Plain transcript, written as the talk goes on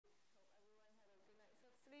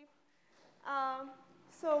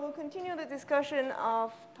So we'll continue the discussion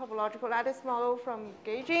of topological lattice model from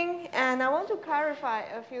gauging. And I want to clarify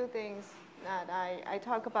a few things that I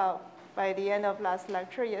talked about by the end of last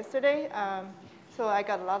lecture yesterday. So I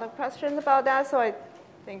got a lot of questions about that, so I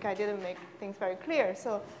think I didn't make things very clear.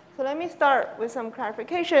 So let me start with some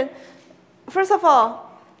clarification. First of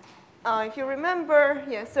all, if you remember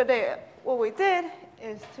yesterday, what we did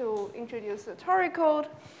is to introduce the toric code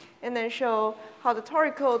and then show how the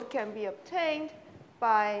toric code can be obtained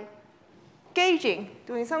by gauging,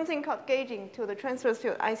 doing something called gauging to the transverse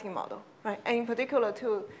field Ising model, right? And in particular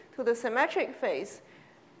to the symmetric phase.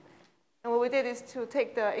 And what we did is to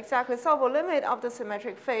take the exactly solvable limit of the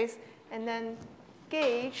symmetric phase and then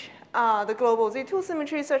gauge the global Z2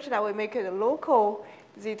 symmetry such that we make it a local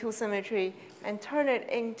Z2 symmetry and turn it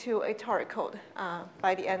into a toric code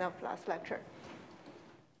by the end of last lecture.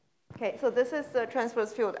 Okay, so this is the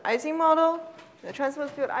transverse field Ising model. The transverse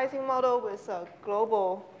field Ising model with a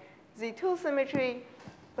global Z2 symmetry,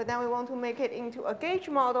 but then we want to make it into a gauge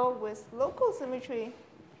model with local symmetry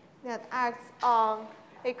that acts on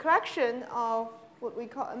a collection of what we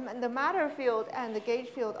call the matter field and the gauge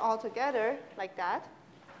field all together, like that.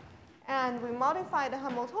 And we modify the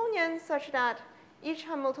Hamiltonian such that each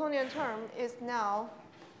Hamiltonian term is now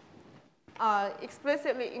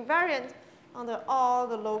explicitly invariant under all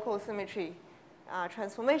the local symmetry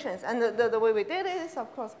transformations. And the way we did it is,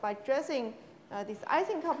 of course, by dressing these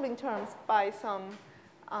Ising coupling terms by some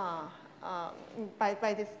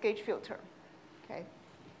by this gauge field term. Okay.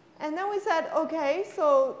 And then we said, okay,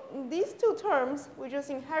 so these two terms we just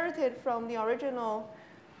inherited from the original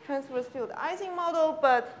transverse field Ising model,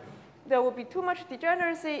 but there would be too much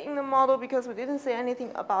degeneracy in the model because we didn't say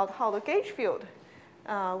anything about how the gauge field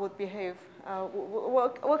would behave,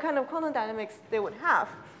 what kind of quantum dynamics they would have.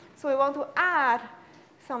 So we want to add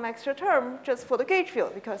some extra term just for the gauge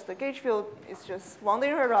field because the gauge field is just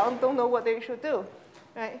wandering around, don't know what they should do,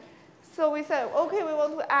 right? So we said, okay, we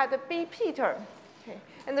want to add the BP term. Okay.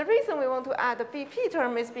 And the reason we want to add the BP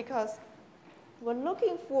term is because we're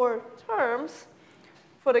looking for terms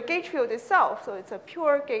for the gauge field itself. So it's a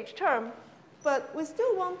pure gauge term, but we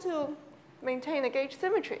still want to maintain a gauge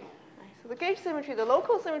symmetry. Right? So the gauge symmetry, the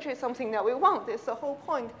local symmetry is something that we want. It's the whole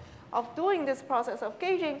point of doing this process of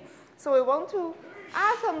gauging. So we want to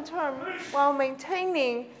add some term while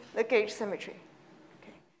maintaining the gauge symmetry.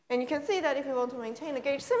 Okay. And you can see that if we want to maintain the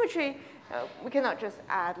gauge symmetry, we cannot just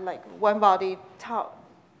add like one body tau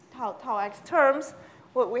x terms.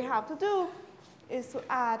 What we have to do is to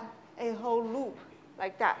add a whole loop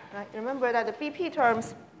like that. Right? Remember that the BP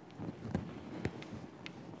terms,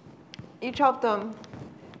 each of them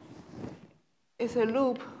is a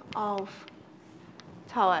loop of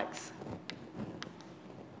tau x.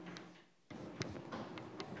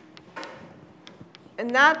 And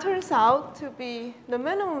that turns out to be the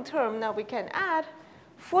minimum term that we can add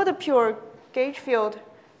for the pure gauge field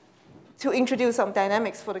to introduce some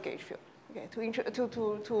dynamics for the gauge field, okay, to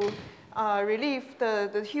relieve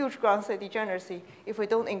the huge ground state degeneracy if we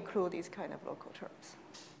don't include these kind of local terms.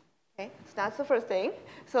 Okay, so that's the first thing.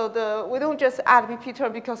 So we don't just add BP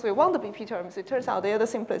term because we want the BP terms. It turns out they are the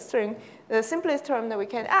simplest term that we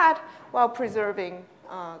can add while preserving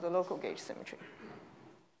the local gauge symmetry.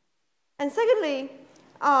 And secondly,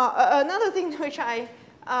 another thing which I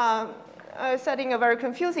said in a very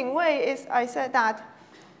confusing way is I said that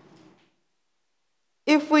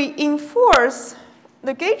if we enforce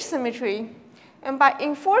the gauge symmetry, and by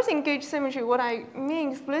enforcing gauge symmetry, what I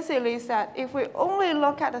mean explicitly is that if we only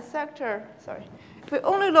look at a sector, if we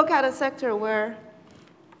only look at a sector where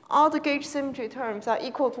all the gauge symmetry terms are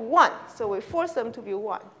equal to 1, so we force them to be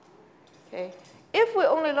 1. Okay? If we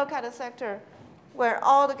only look at a sector where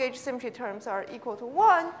all the gauge symmetry terms are equal to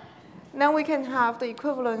 1, then we can have the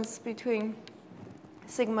equivalence between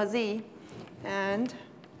sigma z and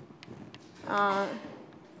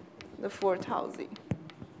the 4 tau z.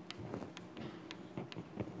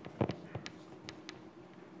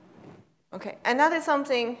 Okay, and that is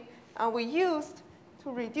something we used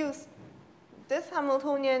to reduce this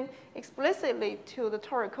Hamiltonian explicitly to the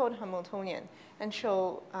toric code Hamiltonian and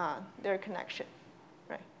show their connection,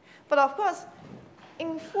 right? But of course,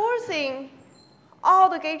 enforcing all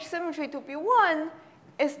the gauge symmetry to be 1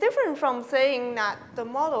 is different from saying that the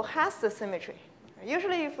model has the symmetry.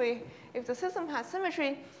 Usually, if the system has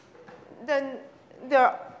symmetry, then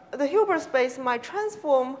the Hilbert space might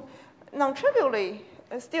transform non-trivially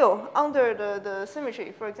still under the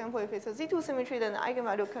symmetry. For example, if it's a Z2 symmetry, then the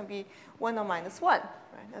eigenvalue can be 1 or -1. Right?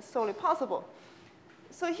 That's totally possible.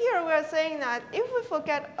 So here we are saying that if we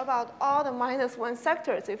forget about all the -1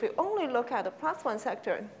 sectors, if we only look at the +1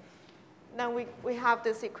 sector, then we have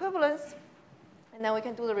this equivalence And then we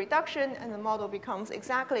can do the reduction, and the model becomes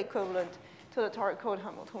exactly equivalent to the toric code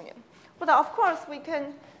Hamiltonian. But of course, we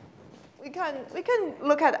can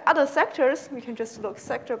look at other sectors. We can just look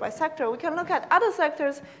sector by sector. We can look at other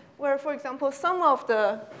sectors where, for example, some of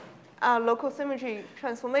the local symmetry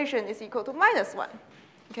transformation is equal to -1.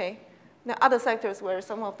 Okay. There are other sectors where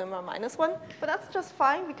some of them are -1, but that's just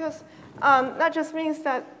fine because that just means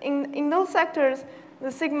that in those sectors,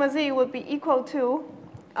 the sigma z would be equal to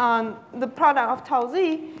the product of tau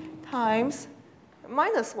z times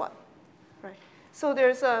 -1, right? So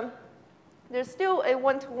there's still a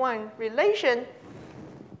one-to-one relation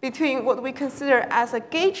between what we consider as a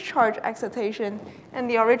gauge charge excitation and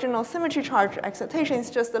the original symmetry charge excitation. It's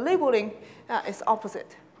just the labeling is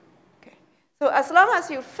opposite. Okay. So as long as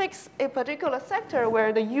you fix a particular sector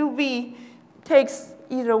where the UV takes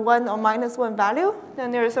either 1 or -1 value,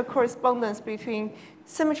 then there is a correspondence between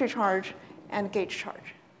symmetry charge and gauge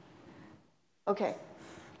charge. Okay.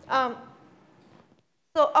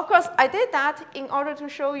 So of course, I did that in order to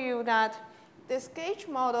show you that this gauge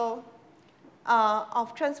model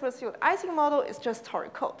of transverse field Ising model is just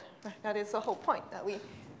toric code. Right? That is the whole point, that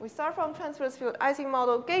we start from transverse field Ising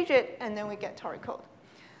model, gauge it, and then we get toric code.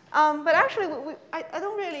 But actually, I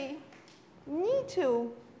don't really need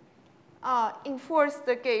to enforce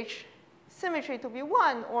the gauge symmetry to be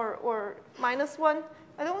 1 or -1.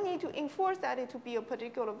 I don't need to enforce that it to be a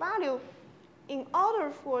particular value in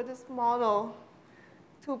order for this model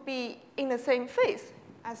to be in the same phase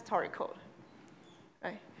as toric code.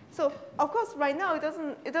 Right? So of course, right now it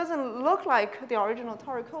doesn't look like the original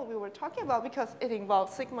toric code we were talking about because it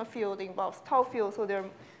involves sigma field, it involves tau field, so there are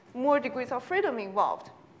more degrees of freedom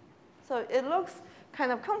involved. So it looks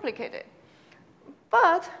kind of complicated.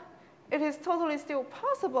 But it is totally still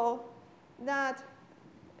possible that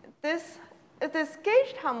this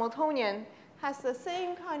gauged Hamiltonian has the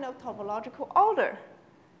same kind of topological order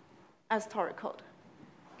as toric code.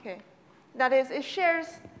 Okay. That is, it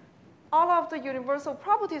shares all of the universal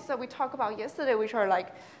properties that we talked about yesterday, which are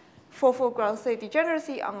like 4-4 ground state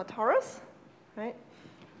degeneracy on a torus, right?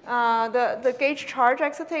 The gauge charge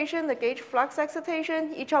excitation, the gauge flux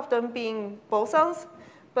excitation, each of them being bosons,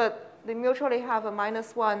 but they mutually have a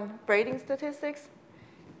 -1 braiding statistics.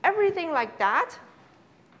 Everything like that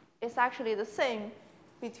is actually the same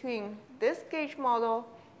between this gauge model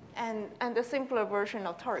and the simpler version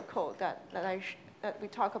of toric code that we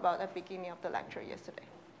talked about at the beginning of the lecture yesterday.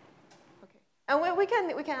 Okay. And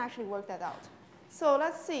we can actually work that out. So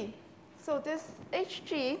let's see. So this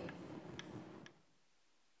Hg,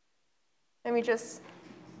 let me just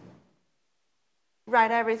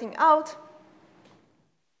write everything out.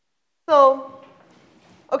 So,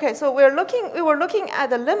 okay, so we were looking at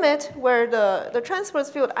the limit where the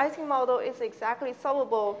transverse field Ising model is exactly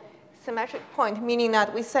solvable symmetric point, meaning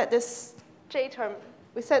that we set this J term,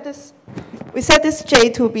 we set this J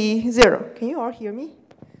to be 0. Can you all hear me?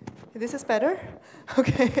 This is better?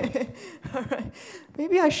 Okay. All right.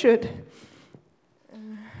 Maybe I should.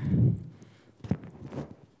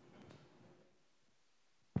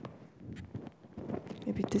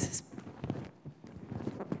 Maybe this is.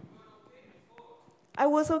 I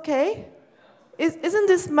was okay? Isn't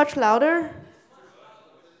this much louder?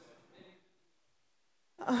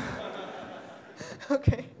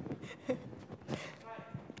 Okay.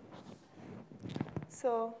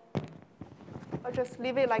 So I'll just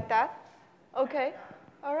leave it like that. Okay.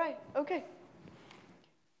 All right. Okay.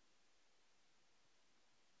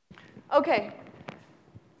 Okay.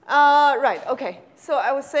 Right. Okay. So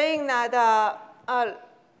I was saying that.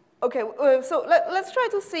 Okay. So let's try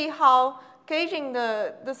to see how gauging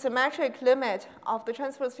the symmetric limit of the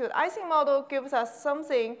transverse field Ising model gives us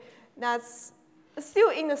something that's still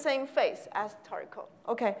in the same phase as toric code.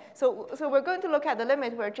 Okay, so we're going to look at the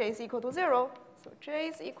limit where J is equal to 0. So J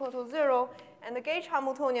is equal to 0, and the gauge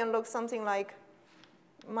Hamiltonian looks something like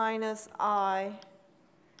 -I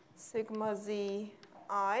sigma z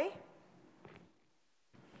I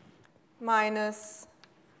minus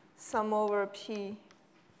sum over P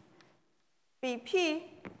BP.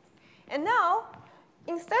 And now,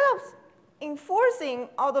 instead of enforcing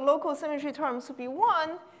all the local symmetry terms to be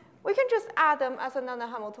 1, we can just add them as another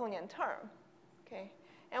Hamiltonian term. Okay?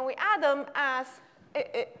 And we add them as,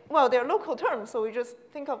 well, they're local terms, so we just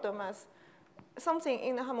think of them as something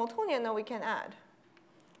in the Hamiltonian that we can add.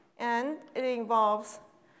 And it involves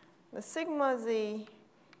the sigma z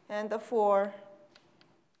and the 4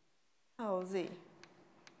 tau z.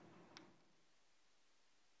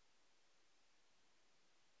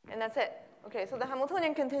 And that's it. Okay, so the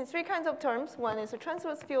Hamiltonian contains 3 kinds of terms. One is a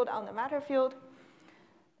transverse field on the matter field,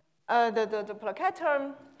 the plaquette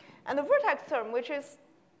term, and the vertex term, which is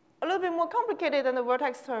a little bit more complicated than the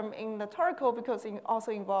vertex term in the torical because it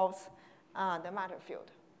also involves the matter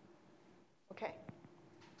field. Okay.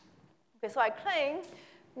 Okay, so I claim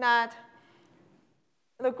that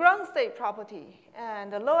the ground state property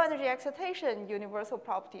and the low energy excitation universal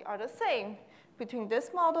property are the same between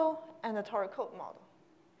this model and the torical model.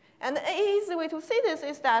 And the easy way to see this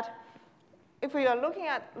is that if we are looking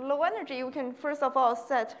at low energy, we can first of all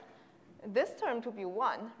set this term to be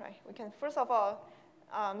 1, right? We can first of all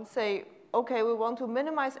say, okay, we want to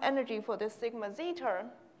minimize energy for this sigma z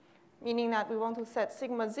term, meaning that we want to set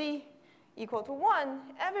sigma z equal to 1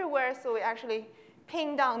 everywhere, so we actually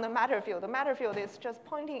pin down the matter field. The matter field is just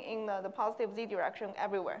pointing in the positive z direction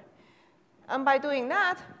everywhere. And by doing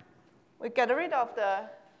that, we get rid of the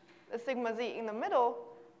sigma z in the middle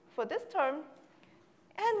for this term,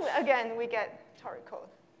 and again, we get torical,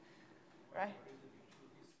 right?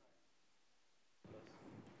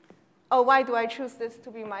 Oh, why do I choose this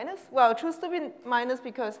to be minus? Well, choose to be minus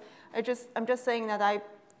because I'm just saying that I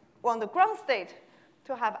want the ground state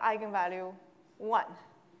to have eigenvalue 1.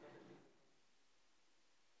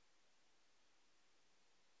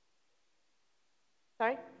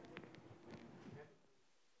 Sorry?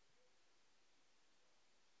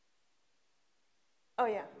 Oh,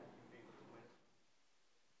 yeah.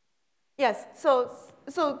 Yes, so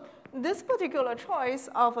this particular choice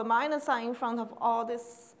of a minus sign in front of all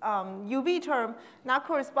this UV term now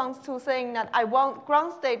corresponds to saying that I want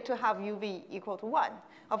ground state to have UV equal to 1.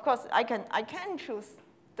 Of course, I can choose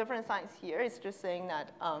different signs here. It's just saying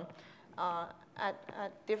that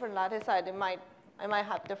at different lattice side, I might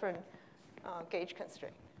have different gauge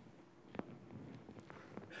constraint.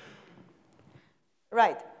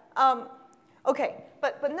 Right. Okay,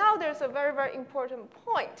 but now there's a very, very important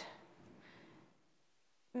point.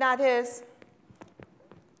 That is,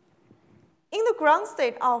 in the ground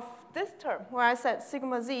state of this term, where I set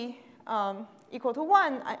sigma z equal to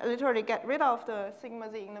 1, I literally get rid of the sigma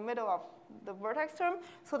z in the middle of the vertex term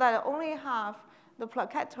so that I only have the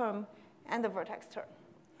plaquette term and the vertex term,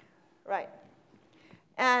 right?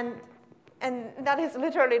 And that is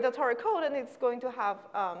literally the toric code, and it's going to have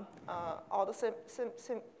all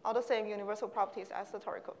the same universal properties as the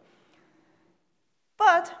toric code.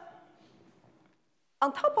 But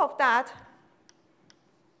on top of that,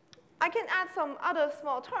 I can add some other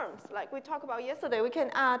small terms, like we talked about yesterday. We can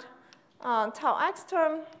add tau x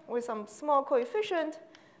term with some small coefficient.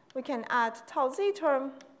 We can add tau z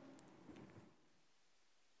term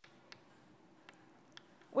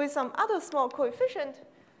with some other small coefficient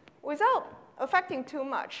without affecting too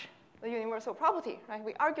much the universal property, right?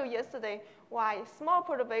 We argued yesterday why small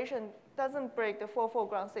perturbation doesn't break the 4-fold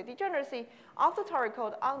ground state degeneracy of the toric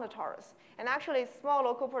code on the torus. And actually, small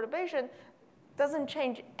local perturbation doesn't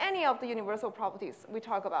change any of the universal properties we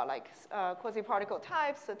talk about, like quasi-particle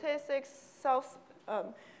type, statistics,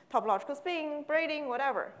 topological spin, braiding,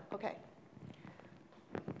 whatever. Okay.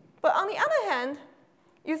 But on the other hand,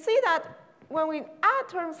 you see that when we add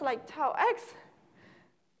terms like tau x,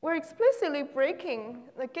 we're explicitly breaking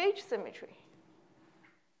the gauge symmetry.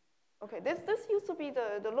 Okay, this used to be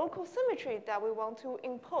the local symmetry that we want to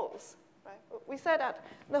impose. Right? We said that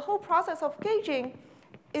the whole process of gauging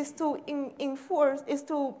is to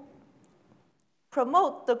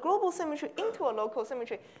promote the global symmetry into a local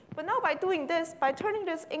symmetry. But now by doing this, by turning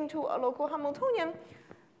this into a local Hamiltonian,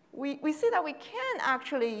 we see that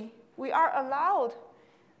we are allowed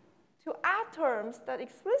to add terms that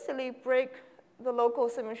explicitly break the local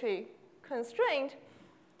symmetry constraint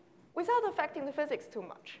without affecting the physics too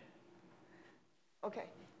much. Okay,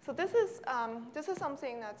 so this is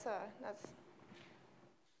something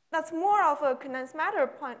that's more of a condensed matter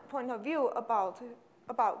point of view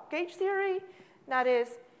about gauge theory. That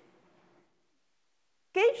is,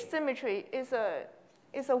 gauge symmetry is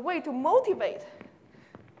a way to motivate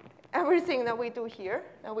everything that we do here.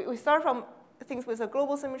 Now we start from things with a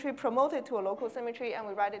global symmetry, promote it to a local symmetry, and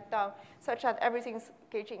we write it down such that everything's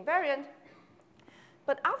gauge invariant.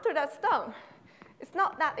 But after that's done, it's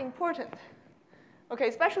not that important. Okay,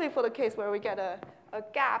 especially for the case where we get a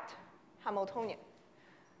gapped Hamiltonian.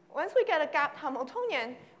 Once we get a gapped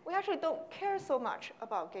Hamiltonian, we actually don't care so much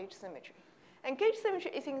about gauge symmetry. And gauge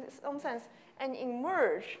symmetry is, in some sense, an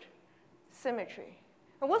emerged symmetry.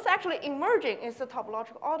 And what's actually emerging is the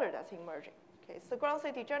topological order that's emerging. Okay, it's the ground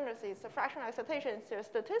state degeneracy, it's the fractional excitation, it's the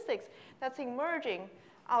statistics that's emerging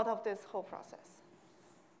out of this whole process.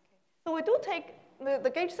 Okay. So we do take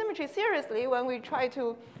the gauge symmetry seriously when we try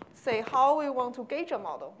to say how we want to gauge a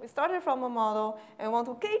model. We started from a model and want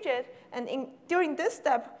to gauge it, and during this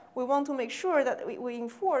step, we want to make sure that we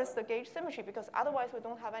enforce the gauge symmetry, because otherwise we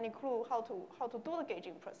don't have any clue how to do the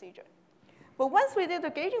gauging procedure. But once we did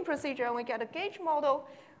the gauging procedure and we get a gauge model,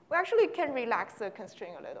 we actually can relax the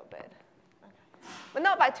constraint a little bit. But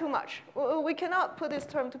not by too much. We cannot put this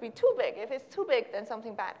term to be too big. If it's too big, then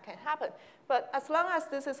something bad can happen. But as long as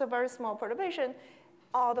this is a very small perturbation,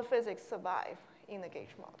 all the physics survive in the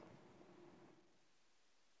gauge model.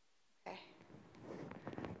 Okay.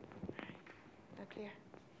 That clear?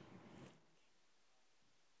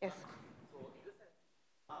 Yes. So in this sense,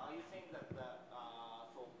 are you saying that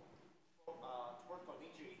topological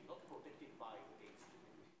nature is not protected by the gauge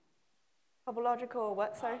symmetry? Topological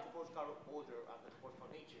what? Sorry. Topological order and the topological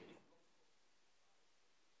nature is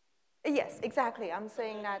not. Yes, exactly. I'm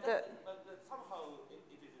saying that. But somehow it is.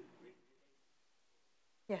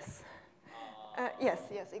 Yes.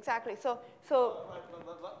 Yes, exactly. So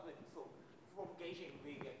from gauging,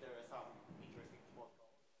 we get there are some interesting topological.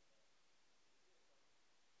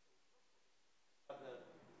 But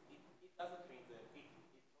it doesn't mean that it is not.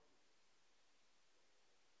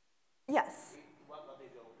 yes. What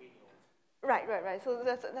is your opinion? Right. So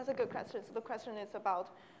that's a good question. So the question is about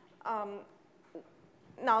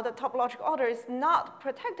now the topological order is not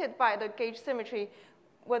protected by the gauge symmetry,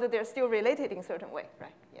 whether they're still related in a certain way,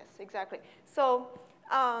 right? Yes, exactly. So,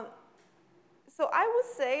 so I would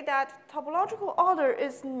say that topological order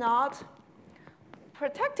is not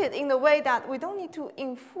protected in the way that we don't need to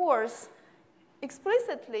enforce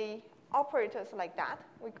explicitly operators like that.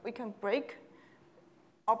 We can break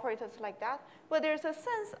operators like that, but there's a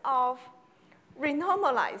sense of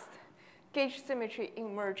renormalized gauge symmetry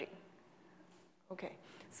emerging. Okay,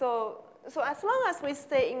 so as long as we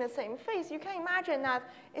stay in the same phase, you can imagine that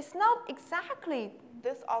it's not exactly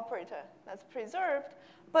this operator that's preserved,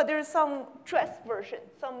 but there's some dressed version,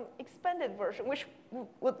 some expanded version, which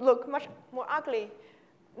would look much more ugly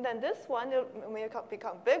than this one. It may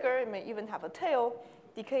become bigger. It may even have a tail,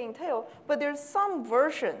 decaying tail. But there's some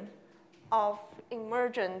version of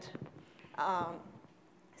emergent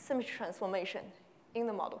symmetry transformation in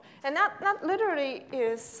the model. And that literally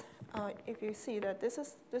is, if you see that this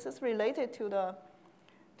is related to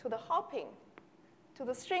the hopping, to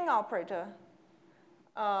the string operator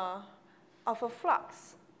of a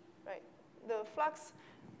flux, right? The flux,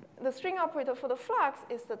 the string operator for the flux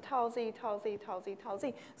is the tau z, tau z, tau z, tau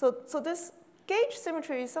z. So this gauge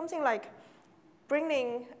symmetry is something like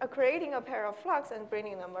creating a pair of flux and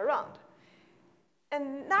bringing them around.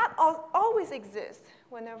 And that always exists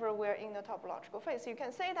whenever we're in the topological phase. So you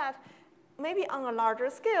can say that maybe on a larger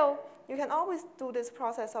scale, you can always do this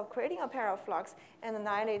process of creating a pair of flux and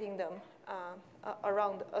annihilating them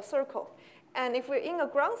around a circle. And if we're in a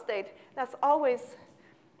ground state, that's always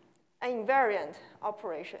an invariant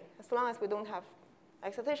operation. As long as we don't have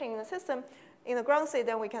excitation in the system, in the ground state,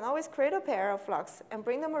 then we can always create a pair of flux and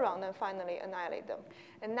bring them around and finally annihilate them.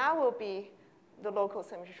 And that will be the local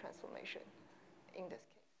symmetry transformation in this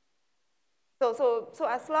case. So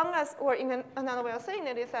as long as, or in another way of saying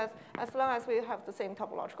it is as long as we have the same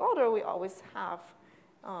topological order, we always have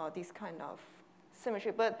this kind of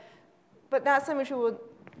symmetry. But that symmetry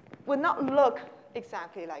would not look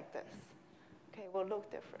exactly like this. Okay, it will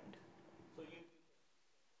look different. So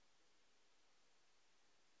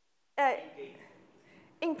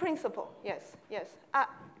in principle, yes.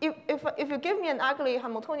 If you give me an ugly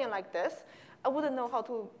Hamiltonian like this, I wouldn't know how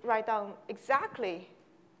to write down exactly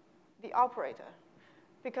the operator,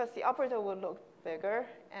 because the operator will look bigger,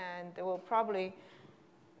 and it will probably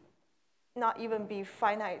not even be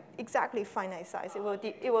finite, exactly finite size. It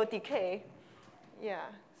will decay.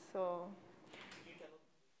 Yeah. So. You cannot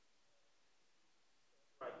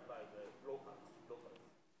write by the local.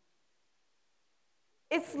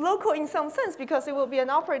 It's local in some sense because it will be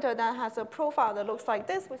an operator that has a profile that looks like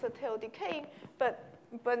this with a tail decaying, but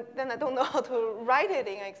then I don't know how to write it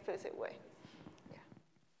in an explicit way. Yeah.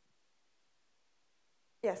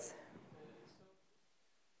 Yes?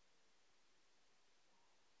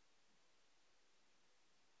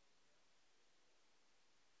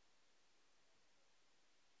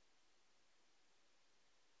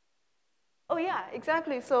 Oh yeah,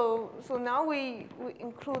 exactly. So now we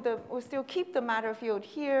include we still keep the matter field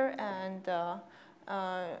here, and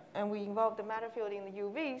we involve the matter field in the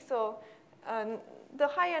UV. So the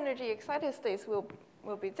high energy excited states will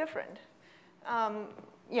be different.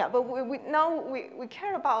 Yeah, but now we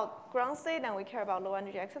care about ground state and we care about low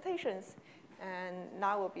energy excitations, and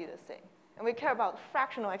that will be the same. And we care about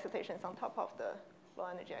fractional excitations on top of the low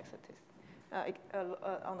energy excitations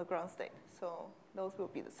on the ground state. So those will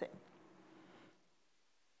be the same.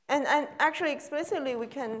 And actually, explicitly, we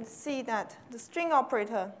can see that the string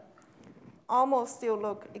operator almost still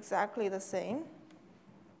look exactly the same,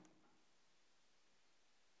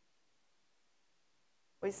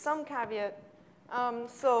 with some caveat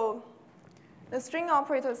So the string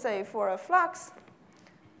operator, say, for a flux,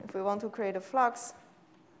 if we want to create a flux,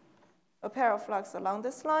 a pair of flux along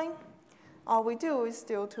this line, all we do is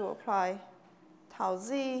still to apply tau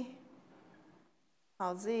z,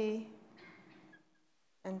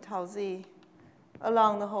 and tau z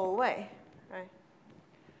along the whole way, right?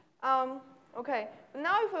 Okay,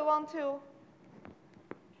 now if we want to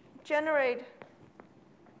generate,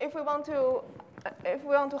 if we want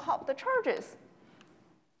to hop the charges,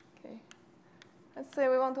 okay, let's say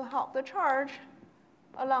we want to hop the charge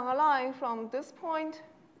along a line from this point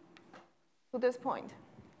to this point.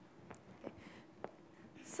 Okay.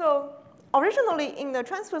 So originally in the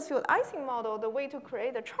transverse field Ising model, the way to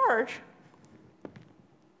create a charge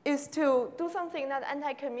is to do something that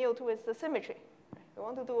anti-commute with the symmetry. We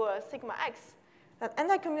want to do a sigma x that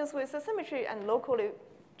anti-commutes with the symmetry and locally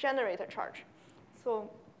generate a charge. So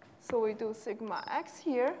we do sigma x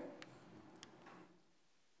here.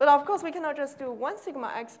 But of course, we cannot just do one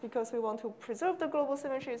sigma x because we want to preserve the global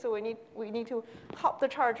symmetry. So we need to hop the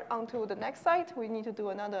charge onto the next site. We need to do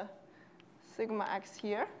another sigma x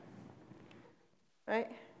here, right?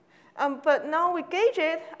 But now we gauge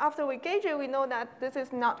it. After we gauge it, we know that this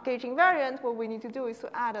is not gauge invariant. What we need to do is to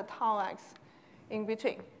add a tau x in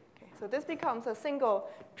between. Okay, so this becomes a single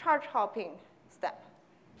charge hopping step.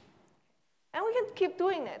 And we can keep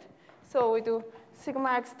doing it. So we do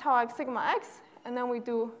sigma x, tau x, sigma x. And then we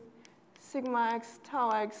do sigma x, tau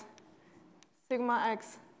x, sigma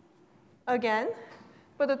x again.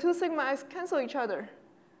 But the two sigma x cancel each other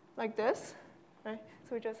like this, right?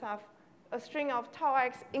 So we just have a string of tau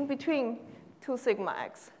x in between two sigma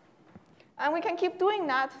x. And we can keep doing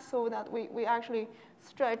that so that we actually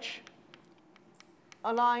stretch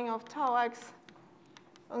a line of tau x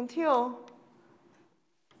until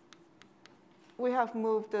we have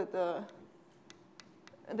moved the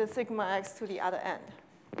sigma x to the other end.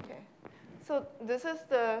 Okay. So this is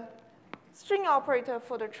the string operator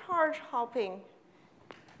for the charge hopping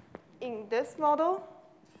in this model.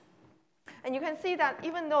 And you can see that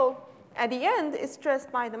even though at the end it's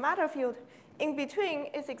stressed by the matter field, in between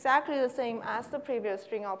is exactly the same as the previous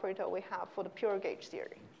string operator we have for the pure gauge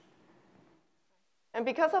theory. And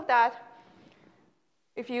because of that,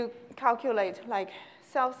 if you calculate like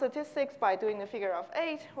self-statistics by doing the figure of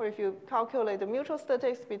 8, or if you calculate the mutual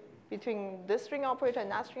statistics between this string operator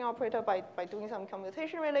and that string operator by doing some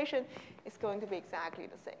commutation relation, it's going to be exactly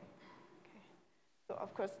the same. Okay. So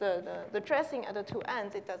of course, the dressing at the two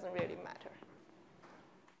ends, it doesn't really matter.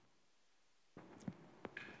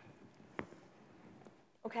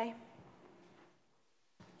 Okay.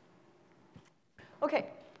 Okay,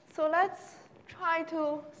 so let's try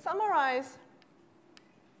to summarize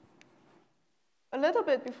a little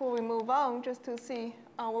bit before we move on, just to see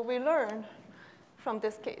what we learned from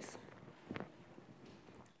this case.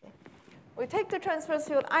 Okay. We take the transverse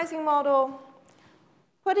field Ising model,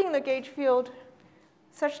 put in the gauge field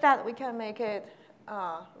such that we can make it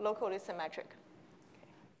locally symmetric. Okay.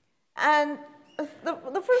 And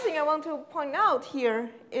the first thing I want to point out here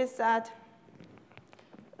is that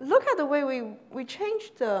look at the way we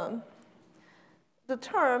changed the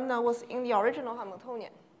term that was in the original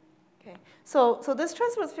Hamiltonian. Okay, so this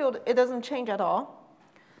transverse field, it doesn't change at all.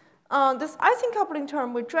 This Ising coupling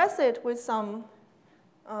term, we dress it with some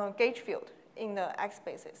gauge field in the x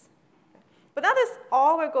basis. Okay. But that is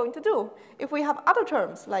all we're going to do. If we have other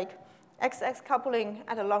terms like XX coupling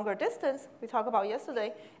at a longer distance, we talked about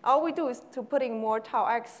yesterday, all we do is to put in more tau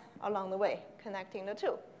x along the way, connecting the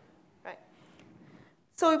two. Right?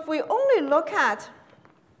 So if we only look at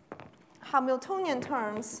Hamiltonian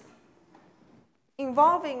terms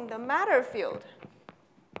involving the matter field,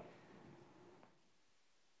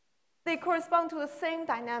 they correspond to the same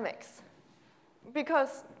dynamics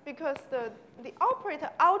because the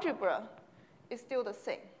operator algebra is still the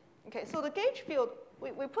same. Okay, so the gauge field,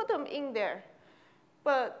 we put them in there,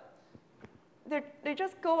 but they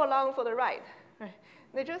just go along for the ride. Right?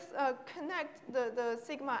 They just connect the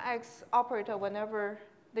sigma x operator whenever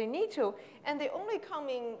they need to, and they only come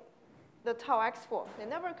in the tau x form. They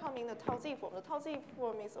never come in the tau z form. The tau z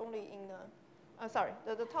form is only in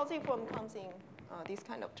the tau z form comes in these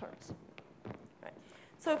kind of terms. Right.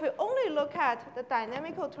 So if we only look at the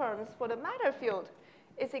dynamical terms for the matter field,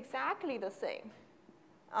 it's exactly the same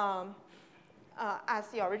as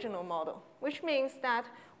the original model, which means that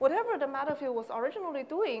whatever the matter field was originally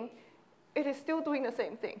doing, it is still doing the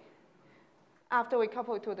same thing after we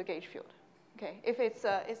couple it to the gauge field. Okay, if it's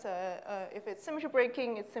symmetry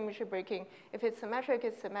breaking, it's symmetry breaking. If it's symmetric,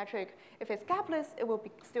 it's symmetric. If it's gapless, it will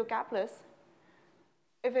be still gapless.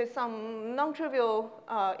 if it's some non-trivial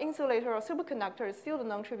insulator or superconductor, it's still the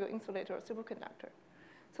non-trivial insulator or superconductor.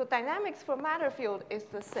 So dynamics for matter field is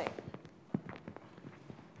the same.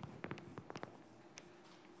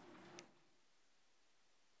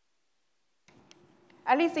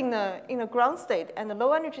 At least in the ground state and the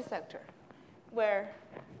low energy sector, where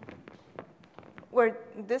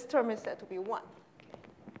this term is said to be 1.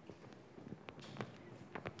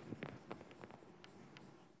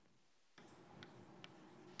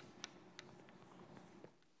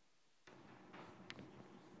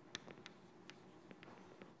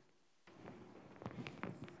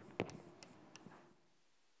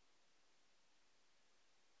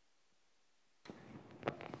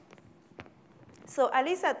 So at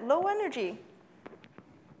least at low energy,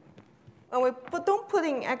 when we don't put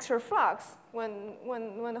in extra flux, when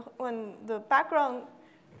the background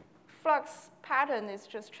flux pattern is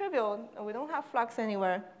just trivial, and we don't have flux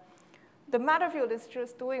anywhere, the matter field is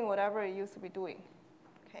just doing whatever it used to be doing.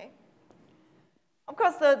 Okay. Of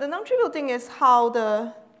course, the non-trivial thing is how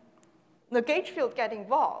the gauge field get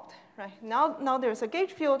involved. Right. Now there's a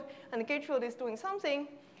gauge field, and the gauge field is doing something,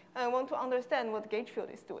 and I want to understand what the gauge field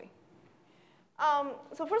is doing.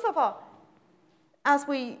 So first of all, as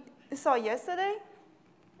we saw yesterday,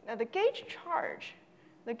 the gauge charge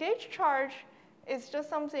is just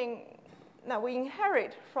something that we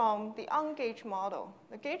inherit from the ungauge model.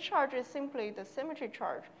 The gauge charge is simply the symmetry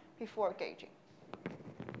charge before gauging.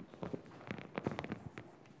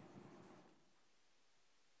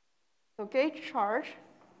 So gauge charge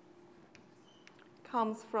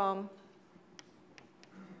comes from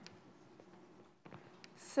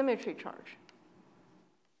symmetry charge.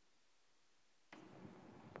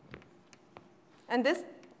 And this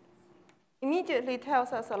immediately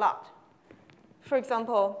tells us a lot. For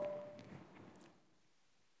example,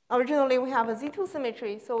 originally we have a Z2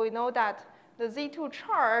 symmetry, so we know that the Z2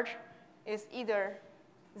 charge is either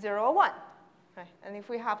 0 or 1. Right? And if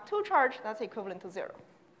we have 2 charge, that's equivalent to 0,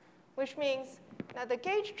 which means that the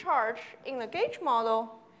gauge charge in the gauge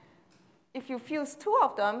model, if you fuse 2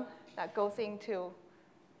 of them, that goes into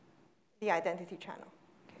the identity channel.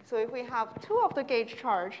 Okay, so if we have 2 of the gauge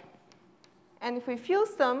charge, and if we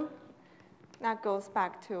fuse them, that goes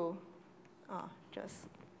back to just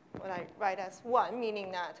what I write as 1,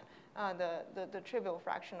 meaning that the trivial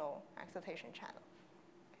fractional excitation channel.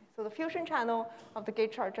 Okay, so the fusion channel of the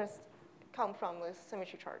gauge charge just come from this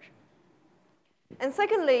symmetry charge. And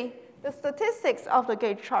secondly, the statistics of the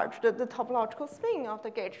gauge charge, the topological spin of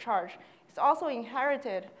the gauge charge, is also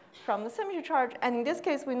inherited from the symmetry charge. And in this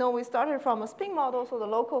case, we know we started from a spin model, so the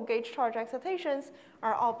local gauge charge excitations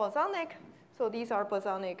are all bosonic. So these are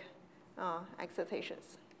bosonic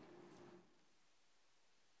excitations.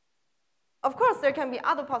 Of course, there can be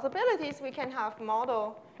other possibilities. We can have a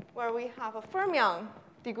model where we have a fermion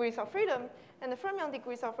degrees of freedom, and the fermion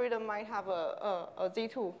degrees of freedom might have a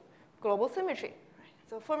Z2 global symmetry.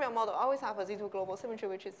 So fermion model always have a Z2 global symmetry,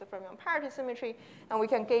 which is the fermion parity symmetry, and we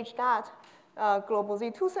can gauge that global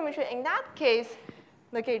Z2 symmetry. In that case,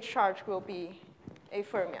 the gauge charge will be a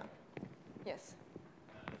fermion. Yes?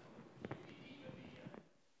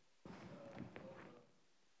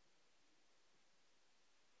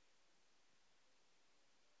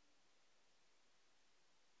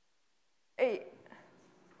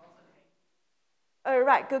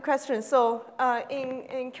 Right, good question. So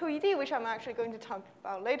in QED, which I'm actually going to talk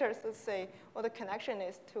about later, so say what the connection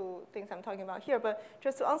is to things I'm talking about here. But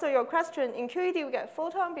just to answer your question, in QED, we get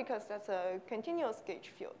photon because that's a continuous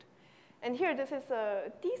gauge field. And here, this is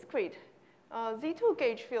a discrete Z2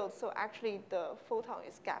 gauge field, so actually the photon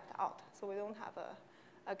is gapped out. So we don't have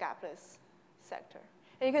a gapless sector.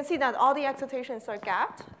 And you can see that all the excitations are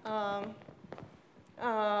gapped.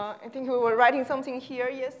 I think we were writing something here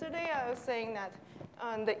yesterday. I was saying that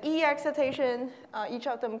the E excitation, each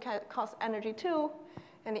of them can cost energy 2,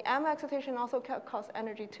 and the M excitation also costs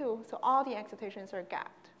energy 2. So all the excitations are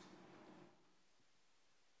gapped.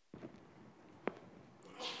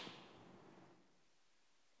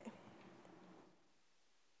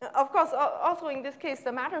 Of course, also in this case,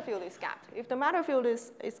 the matter field is gapped. If the matter field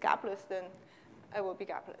is gapless, then it will be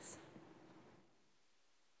gapless.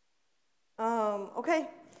 Okay,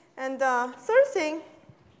 and third thing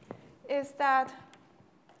is that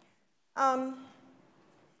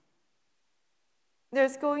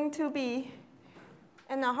there's going to be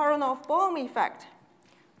an Aharonov-Bohm effect,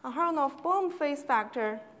 Aharonov-Bohm phase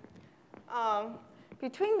factor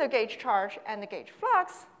between the gauge charge and the gauge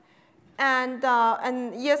flux. And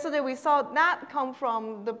yesterday we saw that come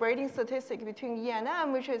from the braiding statistic between E and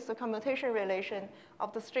M, which is the commutation relation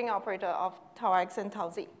of the string operator of tau x and tau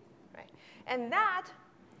z. Right? And that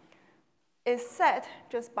is set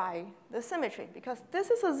just by the symmetry, because this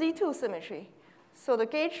is a Z2 symmetry. So the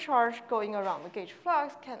gauge charge going around the gauge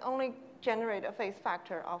flux can only generate a phase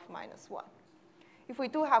factor of -1. If we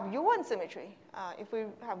do have U1 symmetry, if we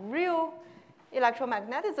have real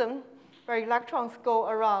electromagnetism where electrons go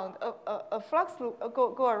around a flux loop,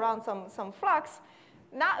 go around some flux,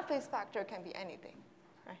 that phase factor can be anything,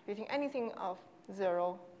 right? Between anything of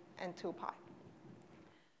 0 and 2 pi.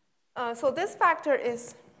 So this factor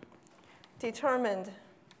is determined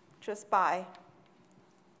just by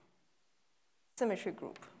symmetry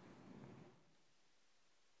group.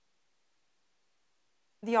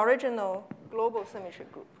 The original global symmetry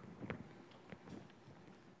group.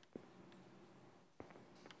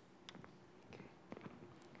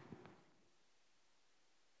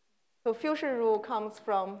 So fusion rule comes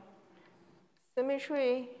from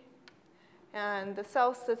symmetry, and the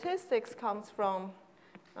self-statistics comes from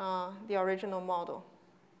the original model,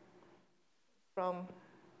 from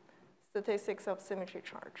statistics of symmetry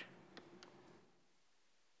charge.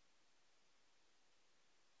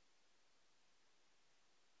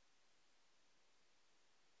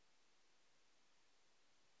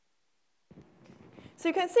 So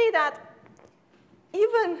you can see that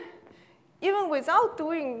even without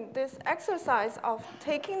doing this exercise of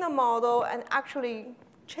taking the model and actually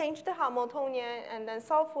change the Hamiltonian and then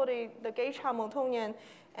solve for the gauge Hamiltonian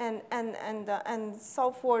and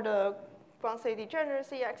solve for the Brown-Seig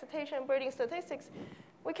degeneracy, excitation, braiding statistics,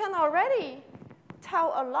 we can already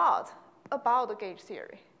tell a lot about the gauge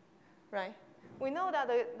theory, right? We know that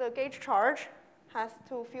the gauge charge has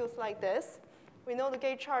two fields like this. We know the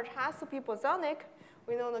gauge charge has to be bosonic.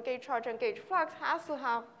 We know the gauge charge and gauge flux has to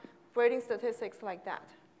have braiding statistics like that.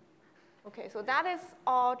 Okay, so that is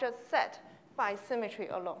all just set by symmetry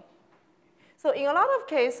alone. So in a lot of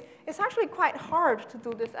cases, it's actually quite hard to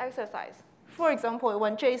do this exercise. For example,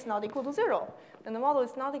 when J is not equal to 0, then the model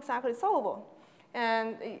is not exactly solvable.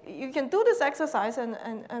 And you can do this exercise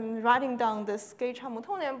and writing down this gauge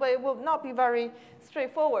Hamiltonian, but it will not be very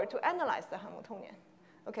straightforward to analyze the Hamiltonian.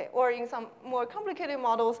 Okay, or in some more complicated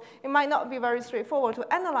models, it might not be very straightforward to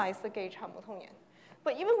analyze the gauge Hamiltonian.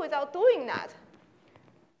 But even without doing that,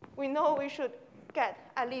 we know we should get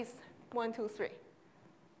at least 1, 2, 3.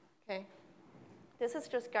 Okay, this is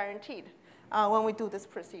just guaranteed when we do this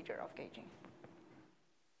procedure of gauging.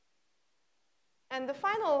 And the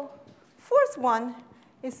final fourth one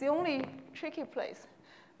is the only tricky place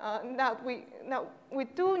that we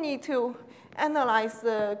do need to analyze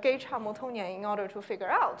the gauge Hamiltonian in order to figure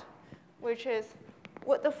out, which is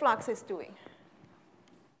what the flux is doing.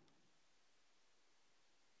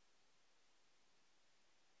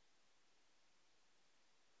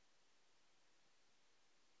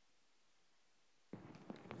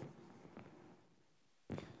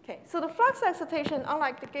 Okay, so the flux excitation,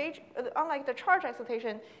 unlike the charge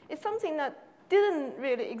excitation, is something that didn't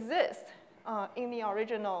really exist in the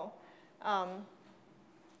original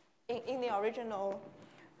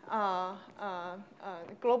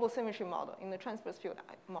global symmetry model, in the transverse field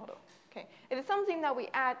model. Okay, it is something that we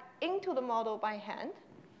add into the model by hand,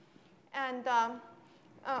 and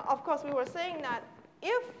of course we were saying that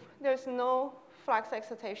if there's no flux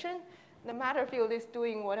excitation, the matter field is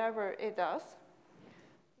doing whatever it does.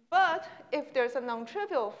 But if there's a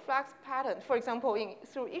non-trivial flux pattern, for example,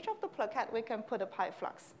 through each of the plaquettes, we can put a pi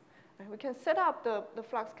flux. We can set up the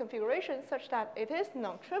flux configuration such that it is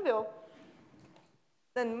non-trivial.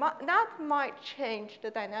 Then that might change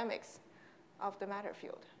the dynamics of the matter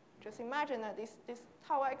field. Just imagine that this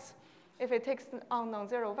tau x, if it takes on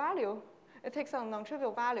non-zero value, it takes on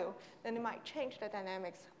non-trivial value, then it might change the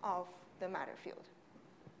dynamics of the matter field.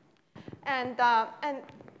 And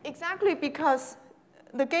exactly because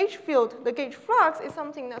the gauge field, the gauge flux, is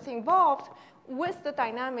something that's involved with the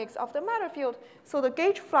dynamics of the matter field, so the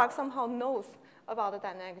gauge flux somehow knows about the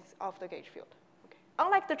dynamics of the gauge field. Okay.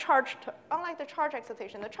 Unlike the charge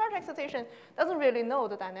excitation doesn't really know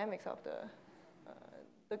the dynamics of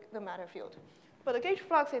the matter field. But the gauge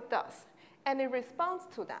flux, it does, and it responds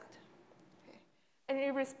to that. Okay. And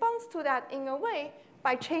it responds to that in a way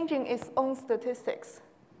by changing its own statistics.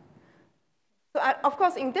 So of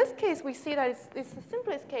course, in this case, we see that it's the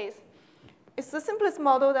simplest case. It's the simplest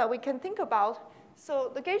model that we can think about. So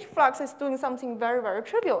the gauge flux is doing something very, very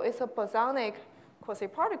trivial. It's a bosonic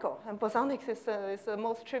quasi-particle, and bosonics is the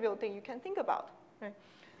most trivial thing you can think about. Right?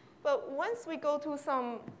 But once we go to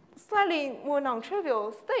some slightly more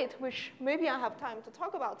non-trivial state, which maybe I have time to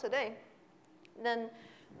talk about today, then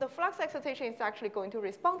the flux excitation is actually going to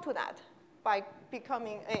respond to that by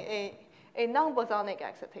becoming a non-bosonic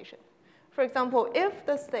excitation. For example, if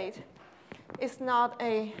the state is not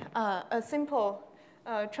a simple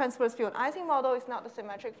transverse field Ising model is not the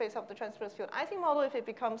symmetric phase of the transverse field Ising model if it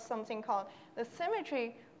becomes something called the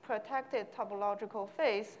symmetry protected topological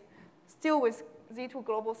phase, still with Z2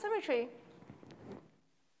 global symmetry,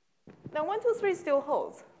 then 1, 2, 3 still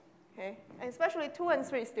holds, okay? And especially 2 and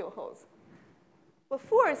 3 still holds. But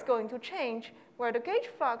 4 is going to change, where the gauge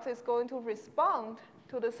flux is going to respond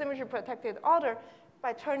to the symmetry protected order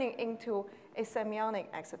by turning into a semionic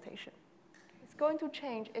excitation. It's going to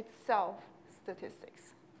change its self statistics.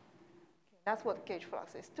 Okay, that's what gauge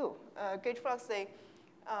fluxes do. Gauge flux, they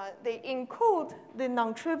encode the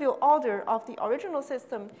non-trivial order of the original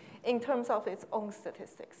system in terms of its own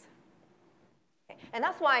statistics. Okay. And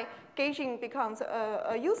that's why gauging becomes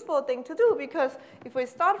a useful thing to do, because if we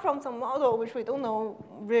start from some model which we don't know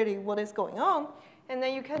really what is going on, and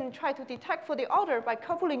then you can try to detect for the order by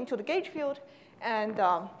coupling to the gauge field, and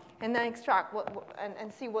then extract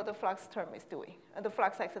and see what the flux term is doing, the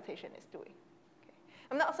flux excitation is doing. Okay.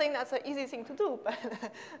 I'm not saying that's an easy thing to do, but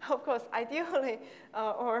of course, ideally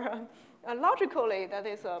or logically, that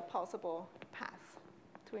is a possible path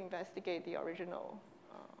to investigate the original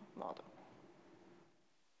model.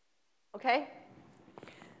 Okay?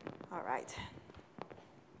 All right.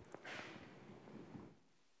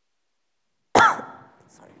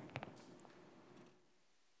 Sorry.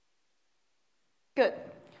 Good.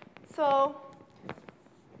 So,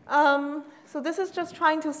 so this is just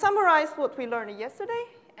trying to summarize what we learned yesterday,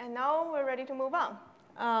 and now we're ready to move on.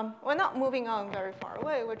 We're not moving on very far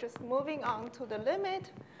away. We're just moving on to the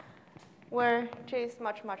limit where j is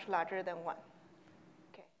much, much larger than 1.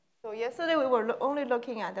 Okay. So yesterday we were only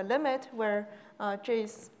looking at the limit where j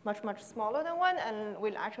is much, much smaller than 1, and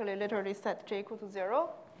we'll actually literally set j equal to 0.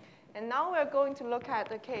 And now we're going to look at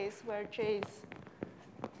the case where j is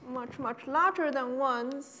much, much larger than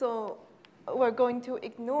 1. So we're going to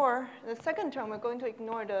ignore the second term. We're going to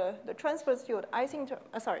ignore the transverse field Ising term,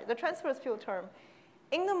 the transverse field term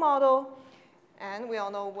in the model. And we all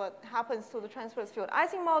know what happens to the transverse field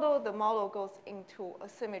Ising model. The model goes into a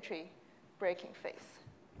symmetry breaking phase.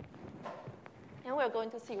 And we're going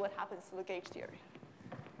to see what happens to the gauge theory.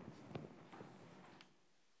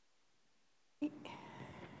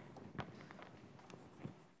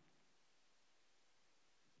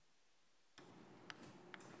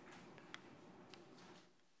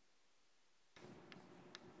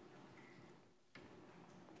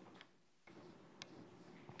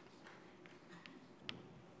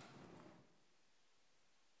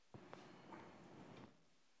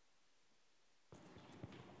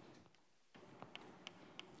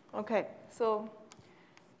 Okay, so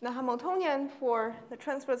the Hamiltonian for the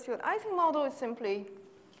transverse field Ising model is simply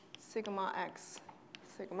sigma x,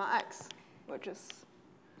 which is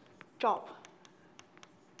drop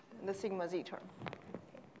the sigma z term.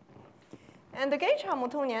 And the gauge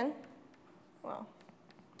Hamiltonian, well,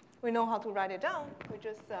 we know how to write it down. We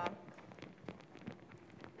just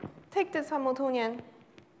take this Hamiltonian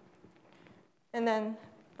and then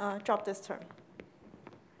drop this term.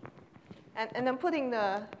 And then putting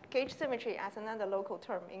the gauge symmetry as another local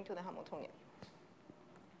term into the Hamiltonian.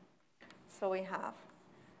 So we have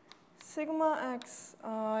sigma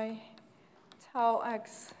xi tau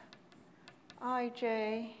x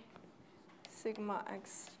ij sigma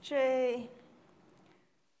xj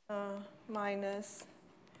minus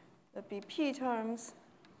the BP terms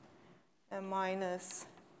and minus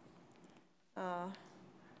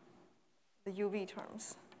the UV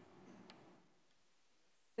terms.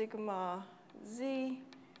 Sigma z,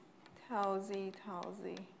 tau z, tau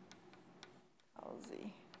z, tau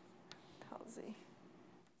z, tau z,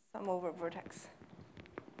 sum over vertex.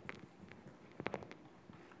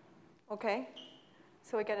 Okay,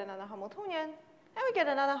 so we get another Hamiltonian, and we get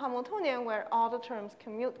another Hamiltonian where all the terms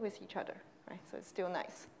commute with each other, right? So it's still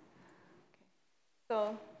nice.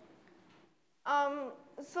 Okay.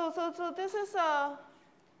 So this is a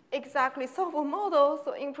exactly solvable model,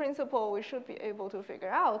 so in principle, we should be able to figure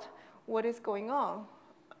out what is going on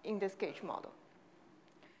in this gauge model.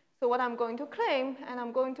 So what I'm going to claim, and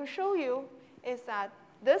I'm going to show you, is that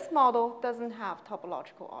this model doesn't have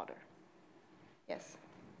topological order. Yes?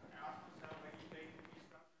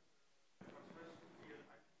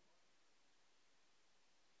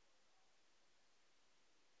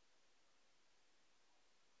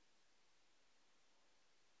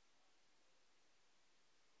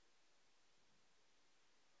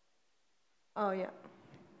 Oh, yeah.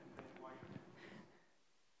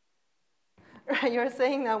 Right, you're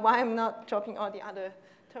saying that why I'm not dropping all the other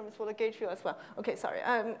terms for the gauge field as well. Okay, sorry.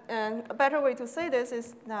 And a better way to say this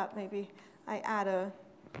is that maybe I add a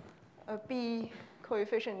B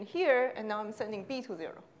coefficient here, and now I'm sending B to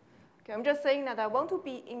 0. Okay, I'm just saying that I want to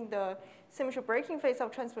be in the symmetry breaking phase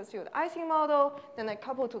of transverse field Ising model, then I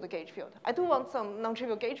couple to the gauge field. I do want some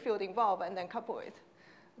non-trivial gauge field involved and then couple it.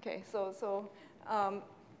 Okay, so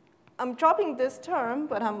I'm dropping this term,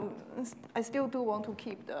 but I still do want to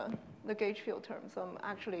keep the gauge field term. So I'm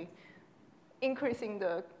actually increasing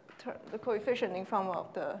the coefficient in front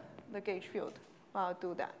of the gauge field while I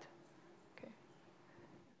do that. Okay.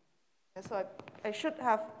 And so I should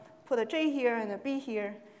have put a J here and a B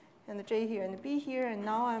here, and the J here and the B here, and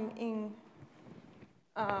now I'm in.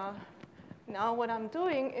 Now what I'm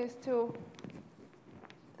doing is to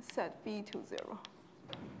set B to 0.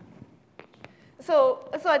 So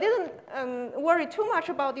I didn't worry too much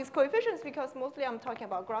about these coefficients because mostly I'm talking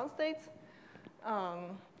about ground states.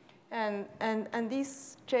 And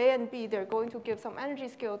these J and B, they're going to give some energy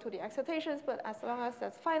scale to the excitations, but as long as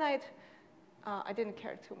that's finite, I didn't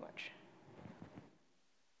care too much.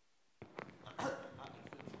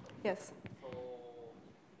 Yes? So,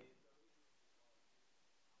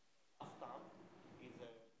 last term is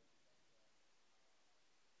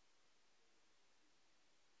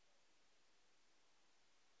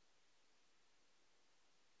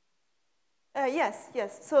Yes.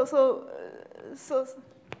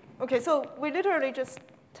 Okay, so we literally just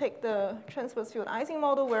take the transverse field Ising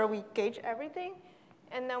model where we gauge everything,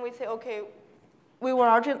 and then we say, okay, we were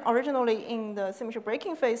originally in the symmetry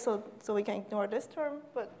breaking phase, so we can ignore this term,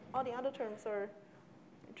 but all the other terms are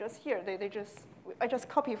just here. I just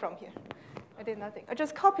copy from here. I did nothing. I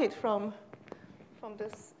just copied from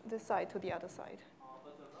this side to the other side.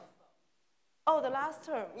 but the last term. Oh, the last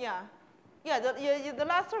term, yeah. The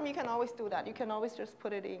last term, you can always do that. You can always just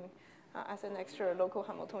put it in as an extra local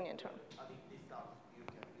Hamiltonian term. I think this term you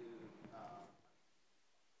can do.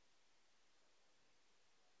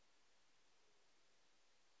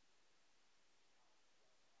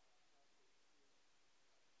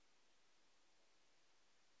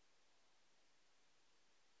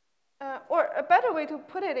 Or a better way to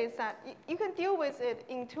put it is that you can deal with it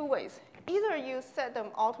in two ways. Either you set them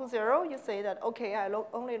all to 0. You say that, OK, I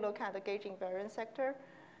only look at the gauge invariant sector.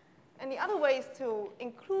 And the other way is to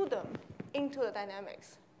include them into the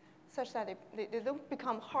dynamics, such that they don't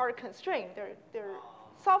become hard constrained. They're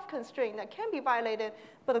soft constrained that can be violated,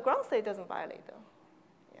 but the ground state doesn't violate them.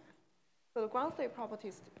 Yeah. So the ground state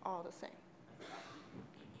properties are all the same.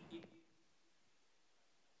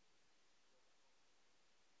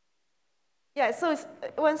 Yeah, so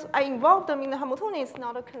once I involve them in the Hamiltonian, it's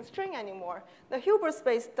not a constraint anymore. The Hilbert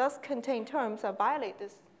space does contain terms that violate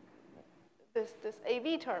this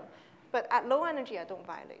AV term, but at low energy, I don't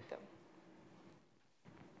violate them.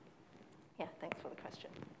 Yeah, thanks for the question.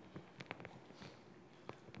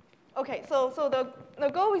 Okay, so the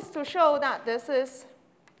goal is to show that this is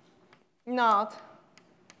not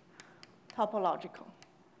topological.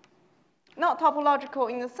 Not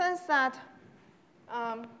topological in the sense that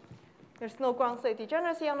there's no ground state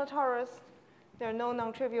degeneracy on the torus. There are no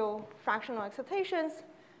non-trivial fractional excitations,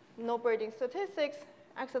 no braiding statistics.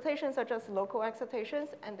 Excitations are just local excitations,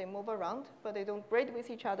 and they move around, but they don't braid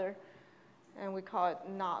with each other, and we call it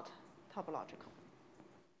not topological.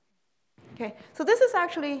 Okay, so this is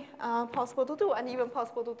actually possible to do, and even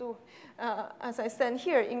possible to do as I stand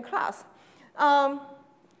here in class.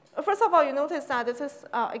 First of all, you notice that this is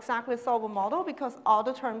exactly solve a model because all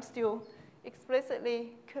the terms still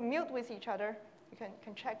explicitly commute with each other. You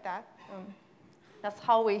can check that. That's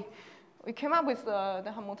how we came up with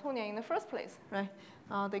the Hamiltonian in the first place, right?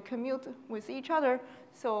 They commute with each other.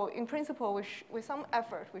 So in principle, with some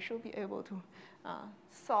effort, we should be able to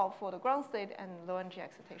solve for the ground state and low energy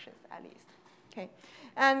excitations at least. Okay,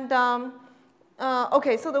 and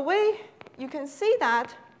okay, so the way you can see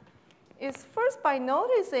that is first by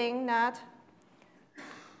noticing that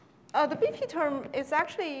the BP term is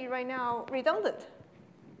actually right now redundant.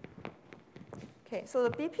 Okay, so the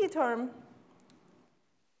BP term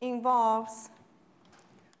involves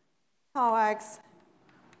tau x,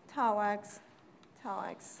 tau x, tau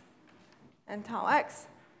x, and tau x,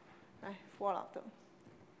 right, 4 of them.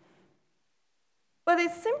 But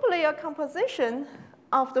it's simply a composition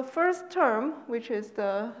of the first term, which is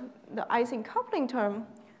the Ising coupling term,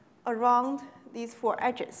 around these 4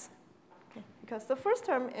 edges. Okay, because the first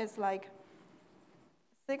term is like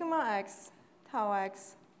sigma x, tau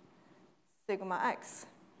x, sigma x.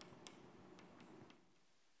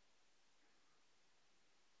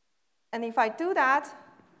 And if I do that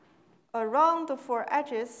around the 4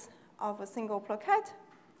 edges of a single plaquette,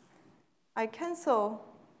 I cancel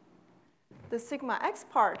the sigma x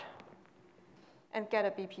part and get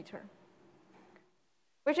a BP term,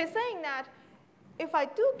 which is saying that if I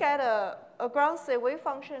do get a ground state wave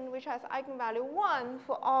function which has eigenvalue 1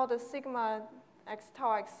 for all the sigma x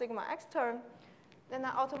tau x sigma x term, then I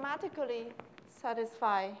automatically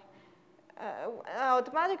satisfy, I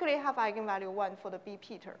automatically have eigenvalue 1 for the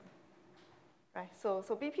BP term. Right? So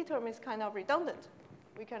BP term is kind of redundant.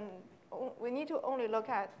 We need to only look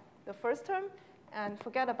at the first term and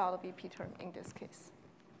forget about the BP term in this case.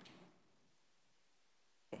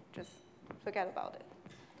 Okay, just forget about it.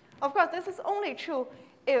 Of course, this is only true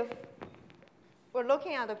if we're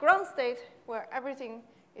looking at the ground state where everything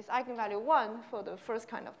is eigenvalue 1 for the first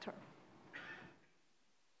kind of term.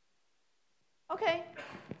 Okay,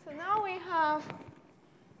 so now we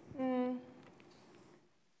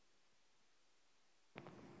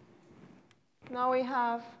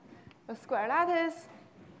have a square lattice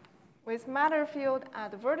with matter field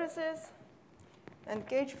at the vertices and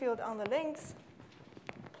gauge field on the links.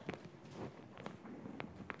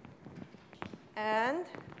 And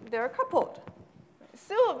they're coupled.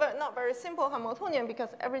 Still not very simple Hamiltonian because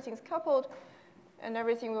everything's coupled and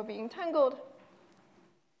everything will be entangled.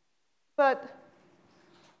 But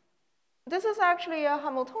this is actually a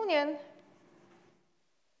Hamiltonian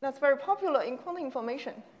that's very popular in quantum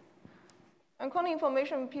information. And quantum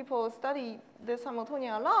information people study this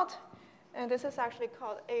Hamiltonian a lot, and this is actually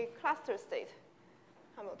called a cluster state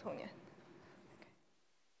Hamiltonian.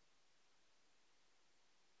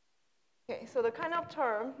 Okay, so the kind of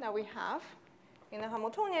term that we have in the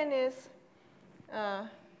Hamiltonian is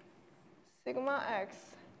sigma x,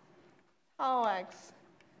 tau x,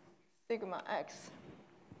 sigma x,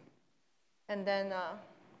 and then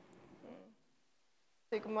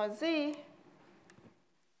sigma z,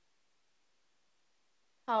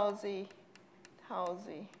 tau z, tau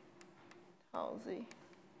z, tau z,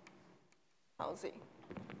 tau z.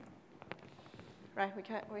 Right?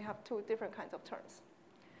 We have two different kinds of terms.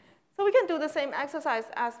 So we can do the same exercise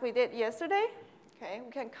as we did yesterday. Okay,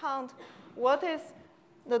 we can count what is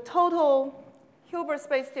the total Hilbert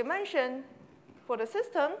space dimension for the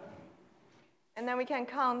system, and then we can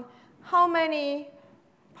count how many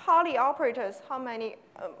Pauli operators,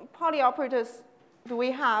 do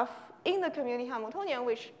we have in the community Hamiltonian,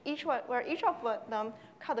 where each of them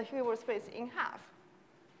cut the Hilbert space in half.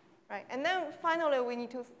 Right? And then finally, we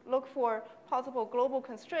need to look for possible global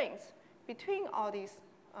constraints between all these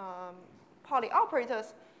Pauli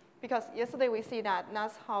operators, because yesterday we see that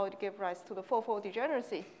that's how it gave rise to the fourfold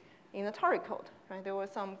degeneracy in the toric code. Right? There was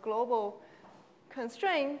some global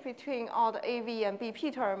constraint between all the AV and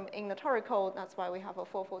BP term in the toric code. That's why we have a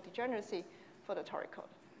fourfold degeneracy for the toric code.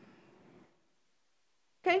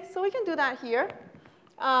 Okay, so we can do that here.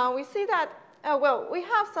 We see that, well, we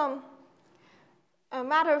have some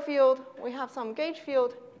matter field, we have some gauge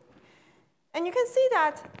field, and you can see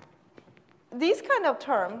that these kind of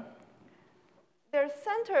terms, they're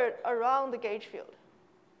centered around the gauge field.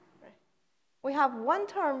 Right? We have one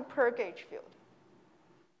term per gauge field.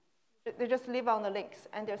 They just live on the links,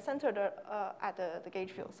 and they're centered at the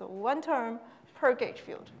gauge field. So one term per gauge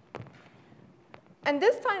field. And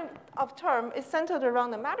this type of term is centered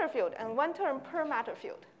around the matter field, and one term per matter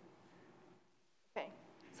field. Okay.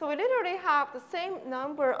 So we literally have the same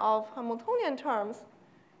number of Hamiltonian terms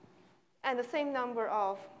and the same number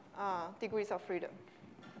of degrees of freedom.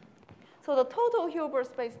 So the total Hilbert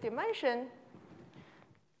space dimension,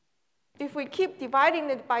 if we keep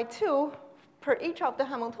dividing it by 2 per each of the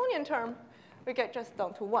Hamiltonian term, we get just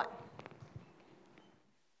down to 1.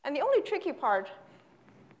 And the only tricky part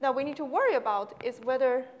that we need to worry about is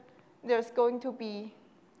whether there's going to be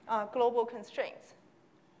global constraints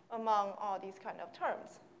among all these kind of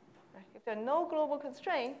terms. Right? If there are no global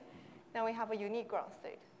constraint, then we have a unique ground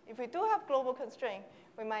state. If we do have global constraint,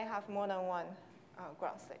 we might have more than one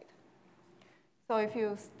ground state. So if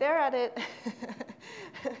you stare at it,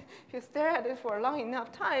 if you stare at it for a long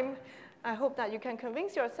enough time, I hope that you can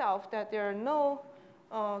convince yourself that there are no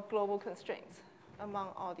global constraints among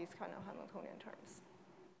all these kind of Hamiltonian terms.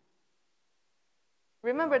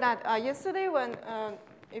 Remember that yesterday when,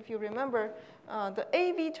 if you remember, the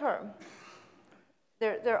AV term,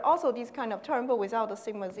 there are also these kind of terms, but without the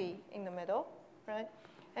sigma z in the middle, right?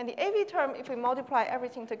 And the AV term, if we multiply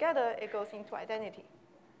everything together, it goes into identity.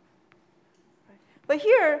 Right? But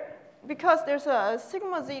here, because there's a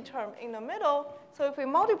sigma z term in the middle, so if we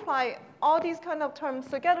multiply all these kind of terms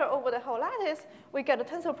together over the whole lattice, we get a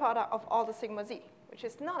tensor product of all the sigma z, which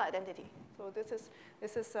is not identity. So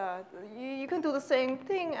you can do the same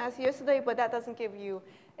thing as yesterday, but that doesn't give you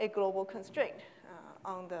a global constraint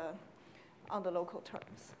on the local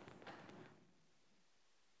terms.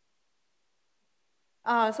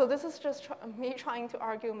 So this is just me trying to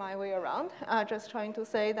argue my way around, just trying to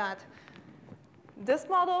say that this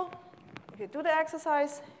model, if you do the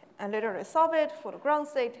exercise and literally solve it for the ground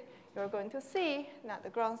state, you're going to see that the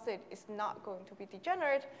ground state is not going to be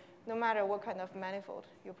degenerate no matter what kind of manifold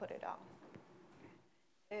you put it on.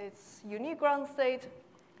 It's unique ground state,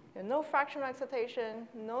 no fractional excitation,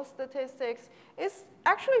 no statistics. It's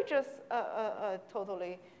actually just a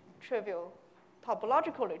totally trivial,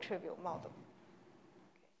 topologically trivial model.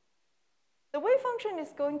 The wave function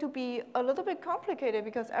is going to be a little bit complicated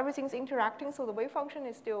because everything's interacting, so the wave function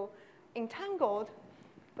is still entangled.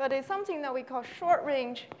 But it's something that we call short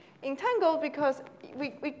range entangled because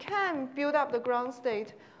we can build up the ground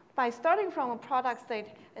state by starting from a product state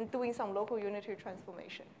and doing some local unitary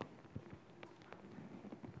transformation.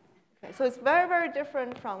 Okay, so it's very, very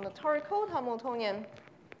different from the toric cold Hamiltonian,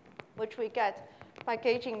 which we get by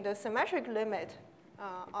gauging the symmetric limit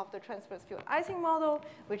of the transverse field Ising model,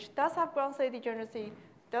 which does have ground state degeneracy,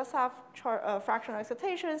 does have fractional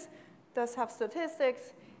excitations, does have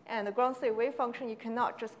statistics, and the ground state wave function, you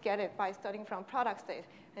cannot just get it by starting from product state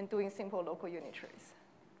and doing simple local unitaries.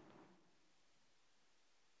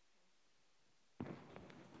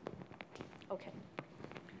 Okay.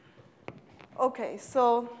 Okay,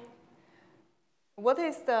 so what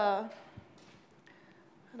is the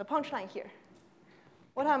punchline here?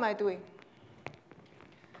 What am I doing?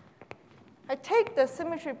 I take the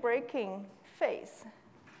symmetry breaking phase,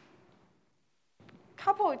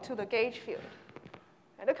 couple it to the gauge field.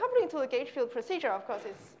 And the coupling to the gauge field procedure, of course,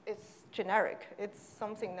 is generic. It's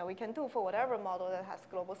something that we can do for whatever model that has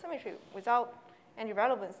global symmetry without any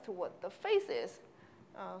relevance to what the phase is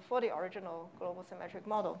for the original global symmetric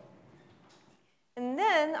model. And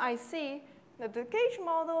then I see that the gauge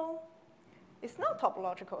model is not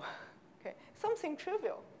topological, okay? Something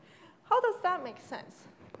trivial. How does that make sense?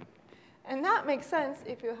 And that makes sense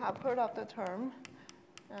if you have heard of the term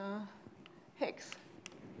Higgs.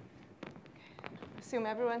 Assume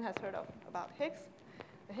everyone has heard about Higgs,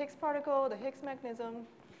 the Higgs particle, the Higgs mechanism,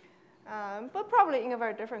 but probably in a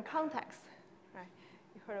very different context. Right?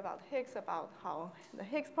 You heard about Higgs, about how the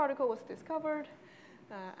Higgs particle was discovered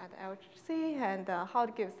at LHC, and how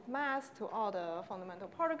it gives mass to all the fundamental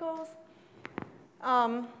particles.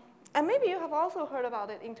 And maybe you have also heard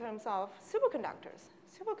about it in terms of superconductors.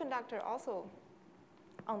 Superconductor also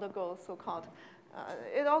undergoes so-called,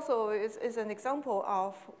 it also is an example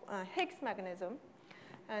of Higgs mechanism.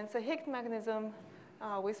 And it's a Higgs mechanism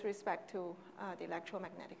with respect to the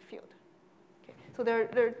electromagnetic field. Okay. So there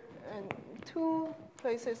are two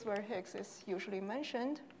places where Higgs is usually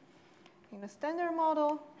mentioned. In the standard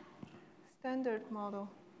model,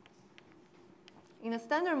 In a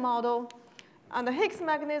standard model, the Higgs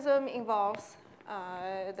mechanism involves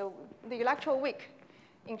the electroweak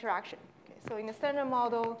interaction. Okay. So in the standard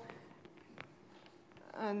model,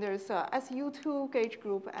 there's a SU2 gauge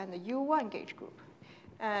group and a U1 gauge group.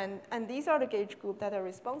 And these are the gauge group that are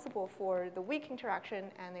responsible for the weak interaction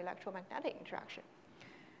and electromagnetic interaction.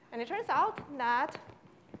 And it turns out that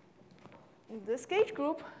this gauge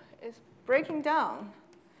group is breaking down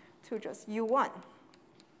to just U1.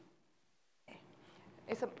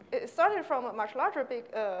 It started from a much larger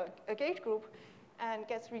gauge group and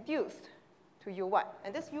gets reduced to U1.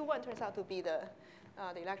 And this U1 turns out to be the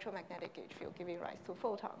electromagnetic gauge field, giving rise to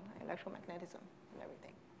photon, electromagnetism, and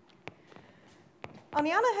everything. On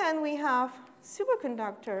the other hand, we have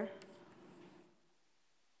superconductor.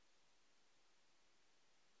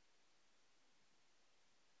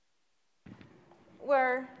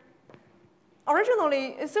 Where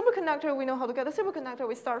originally, a superconductor, we know how to get a superconductor.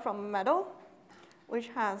 We start from metal, which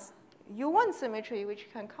has U1 symmetry, which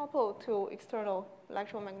can couple to external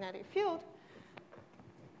electromagnetic field.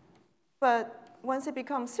 But once it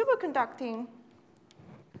becomes superconducting,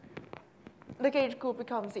 the gauge group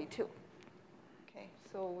becomes Z2. Okay,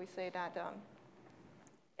 so we say that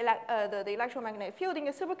the electromagnetic field in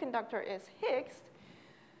a superconductor is Higgs.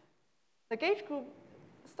 The gauge group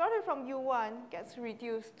started from U1 gets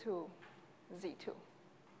reduced to Z2.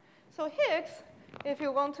 So Higgs, if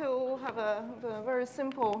you want to have a very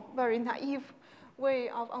simple, very naive way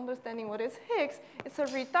of understanding what is Higgs, it's a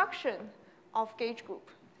reduction of gauge group.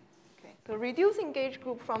 Okay, so reducing gauge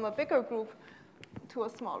group from a bigger group to a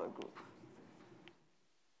smaller group.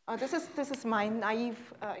 This is my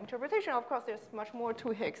naive interpretation. Of course, there's much more to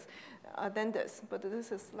Higgs than this, but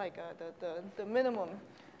this is like the minimum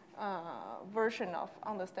version of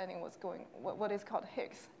understanding what is called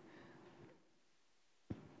Higgs.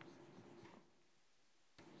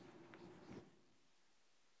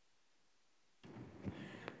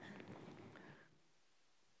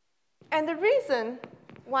 And the reason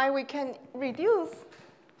why we can reduce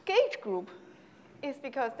gauge group is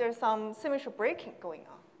because there's some symmetry breaking going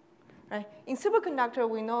on. right? In superconductor,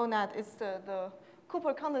 we know that it's the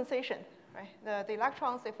Cooper condensation, right? The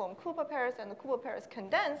electrons, they form Cooper pairs, and the Cooper pairs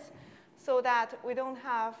condense so that we don't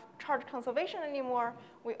have charge conservation anymore.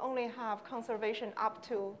 We only have conservation up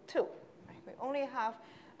to 2. Right? We only have,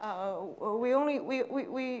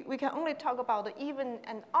 we can only talk about the even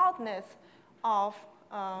and oddness of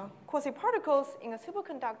quasi-particles in a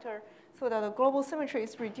superconductor so that the global symmetry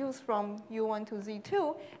is reduced from U1 to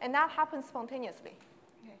Z2, and that happens spontaneously.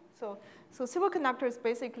 Okay? So superconductors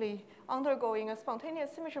basically undergoing a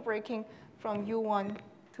spontaneous symmetry breaking from U1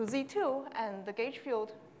 to Z2, and the gauge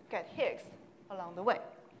field get Higgs along the way.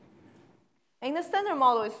 In the standard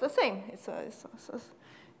model, it's the same.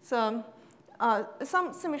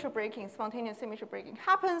 Some symmetry breaking, spontaneous symmetry breaking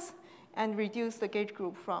happens and reduce the gauge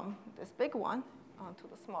group from this big one to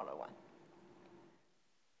the smaller one.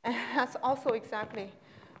 And that's also exactly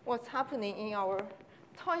what's happening in our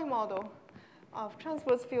toy model of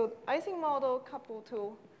transverse field Ising model coupled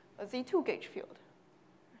to a Z2 gauge field.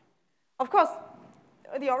 Of course,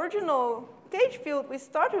 the original gauge field we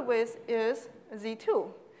started with is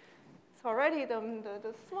Z2. It's already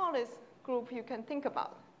the smallest group you can think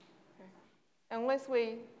about. Okay. Unless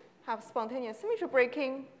we have spontaneous symmetry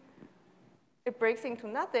breaking, it breaks into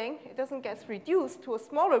nothing. It doesn't get reduced to a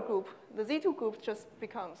smaller group. The Z2 group just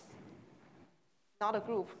becomes not a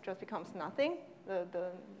group, just becomes nothing.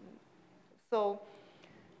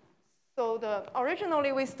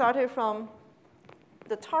 Originally, we started from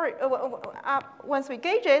the toric. Once we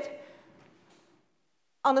gauge it,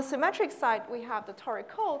 on the symmetric side, we have the toric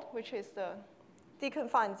code, which is the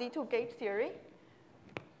deconfined Z2 gauge theory.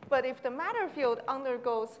 But if the matter field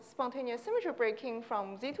undergoes spontaneous symmetry breaking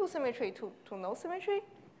from Z2 symmetry to no symmetry,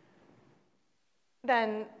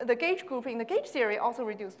 then the gauge group in the gauge theory also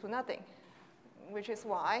reduced to nothing, which is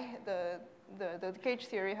why the gauge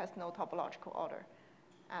theory has no topological order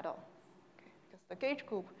at all. Okay? Because the gauge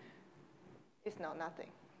group is now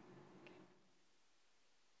nothing. Okay.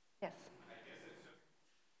 Yes? I guess it's just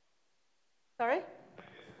Sorry? I guess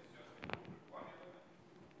it's just one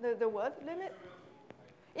element. The what limit?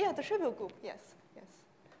 Yeah, the trivial group, yes, yes.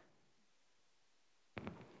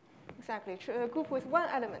 Exactly, a group with one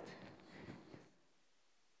element.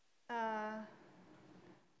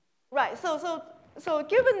 Right, so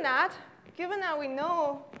given that we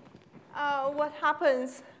know what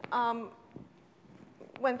happens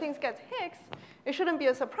when things get Higgs, it shouldn't be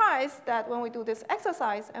a surprise that when we do this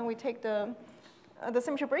exercise and we take the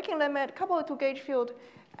symmetry breaking limit, couple it to gauge field,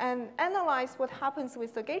 and analyze what happens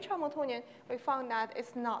with the gauge Hamiltonian, we found that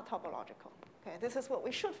it's not topological. Okay, this is what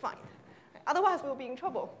we should find. Otherwise, we'll be in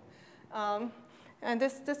trouble. And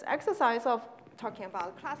this exercise of talking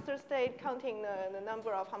about cluster state, counting the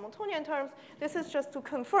number of Hamiltonian terms, this is just to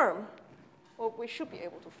confirm what we should be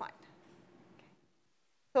able to find. Okay.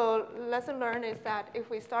 So lesson learned is that if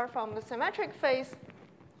we start from the symmetric phase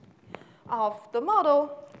of the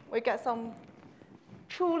model, we get some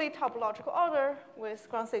truly topological order with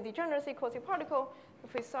ground state degeneracy quasi-particle.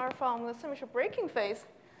 If we start from the symmetry breaking phase,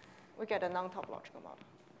 we get a non-topological model.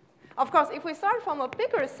 Of course, if we start from a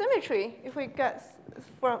bigger symmetry, if we get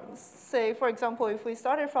from, say, for example, if we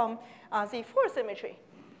started from Z4 symmetry,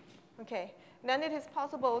 okay, then it is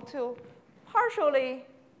possible to partially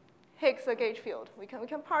Higgs a gauge field. We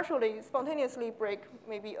can partially spontaneously break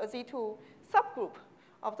maybe a Z2 subgroup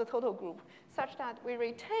of the total group, such that we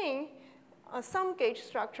retain some gauge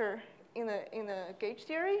structure in the gauge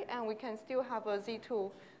theory, and we can still have a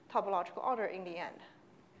Z2 topological order in the end.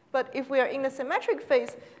 But if we are in the symmetric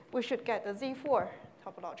phase, we should get the Z4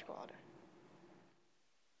 topological order.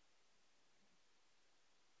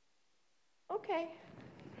 Okay.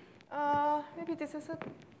 Maybe this is a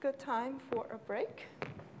good time for a break.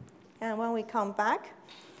 And when we come back,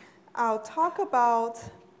 I'll talk about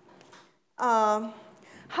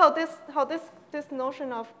how this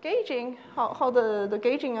notion of gauging, how the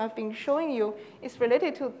gauging I've been showing you is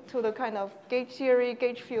related to the kind of gauge theory,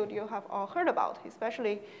 gauge field you have all heard about,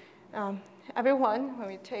 especially everyone, when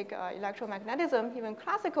we take electromagnetism, even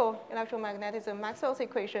classical electromagnetism, Maxwell's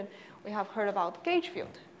equation, we have heard about gauge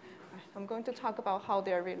field. I'm going to talk about how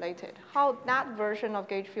they're related, how that version of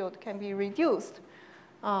gauge field can be reduced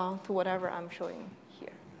to whatever I'm showing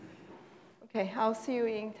here. Okay, I'll see you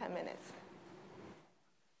in 10 minutes.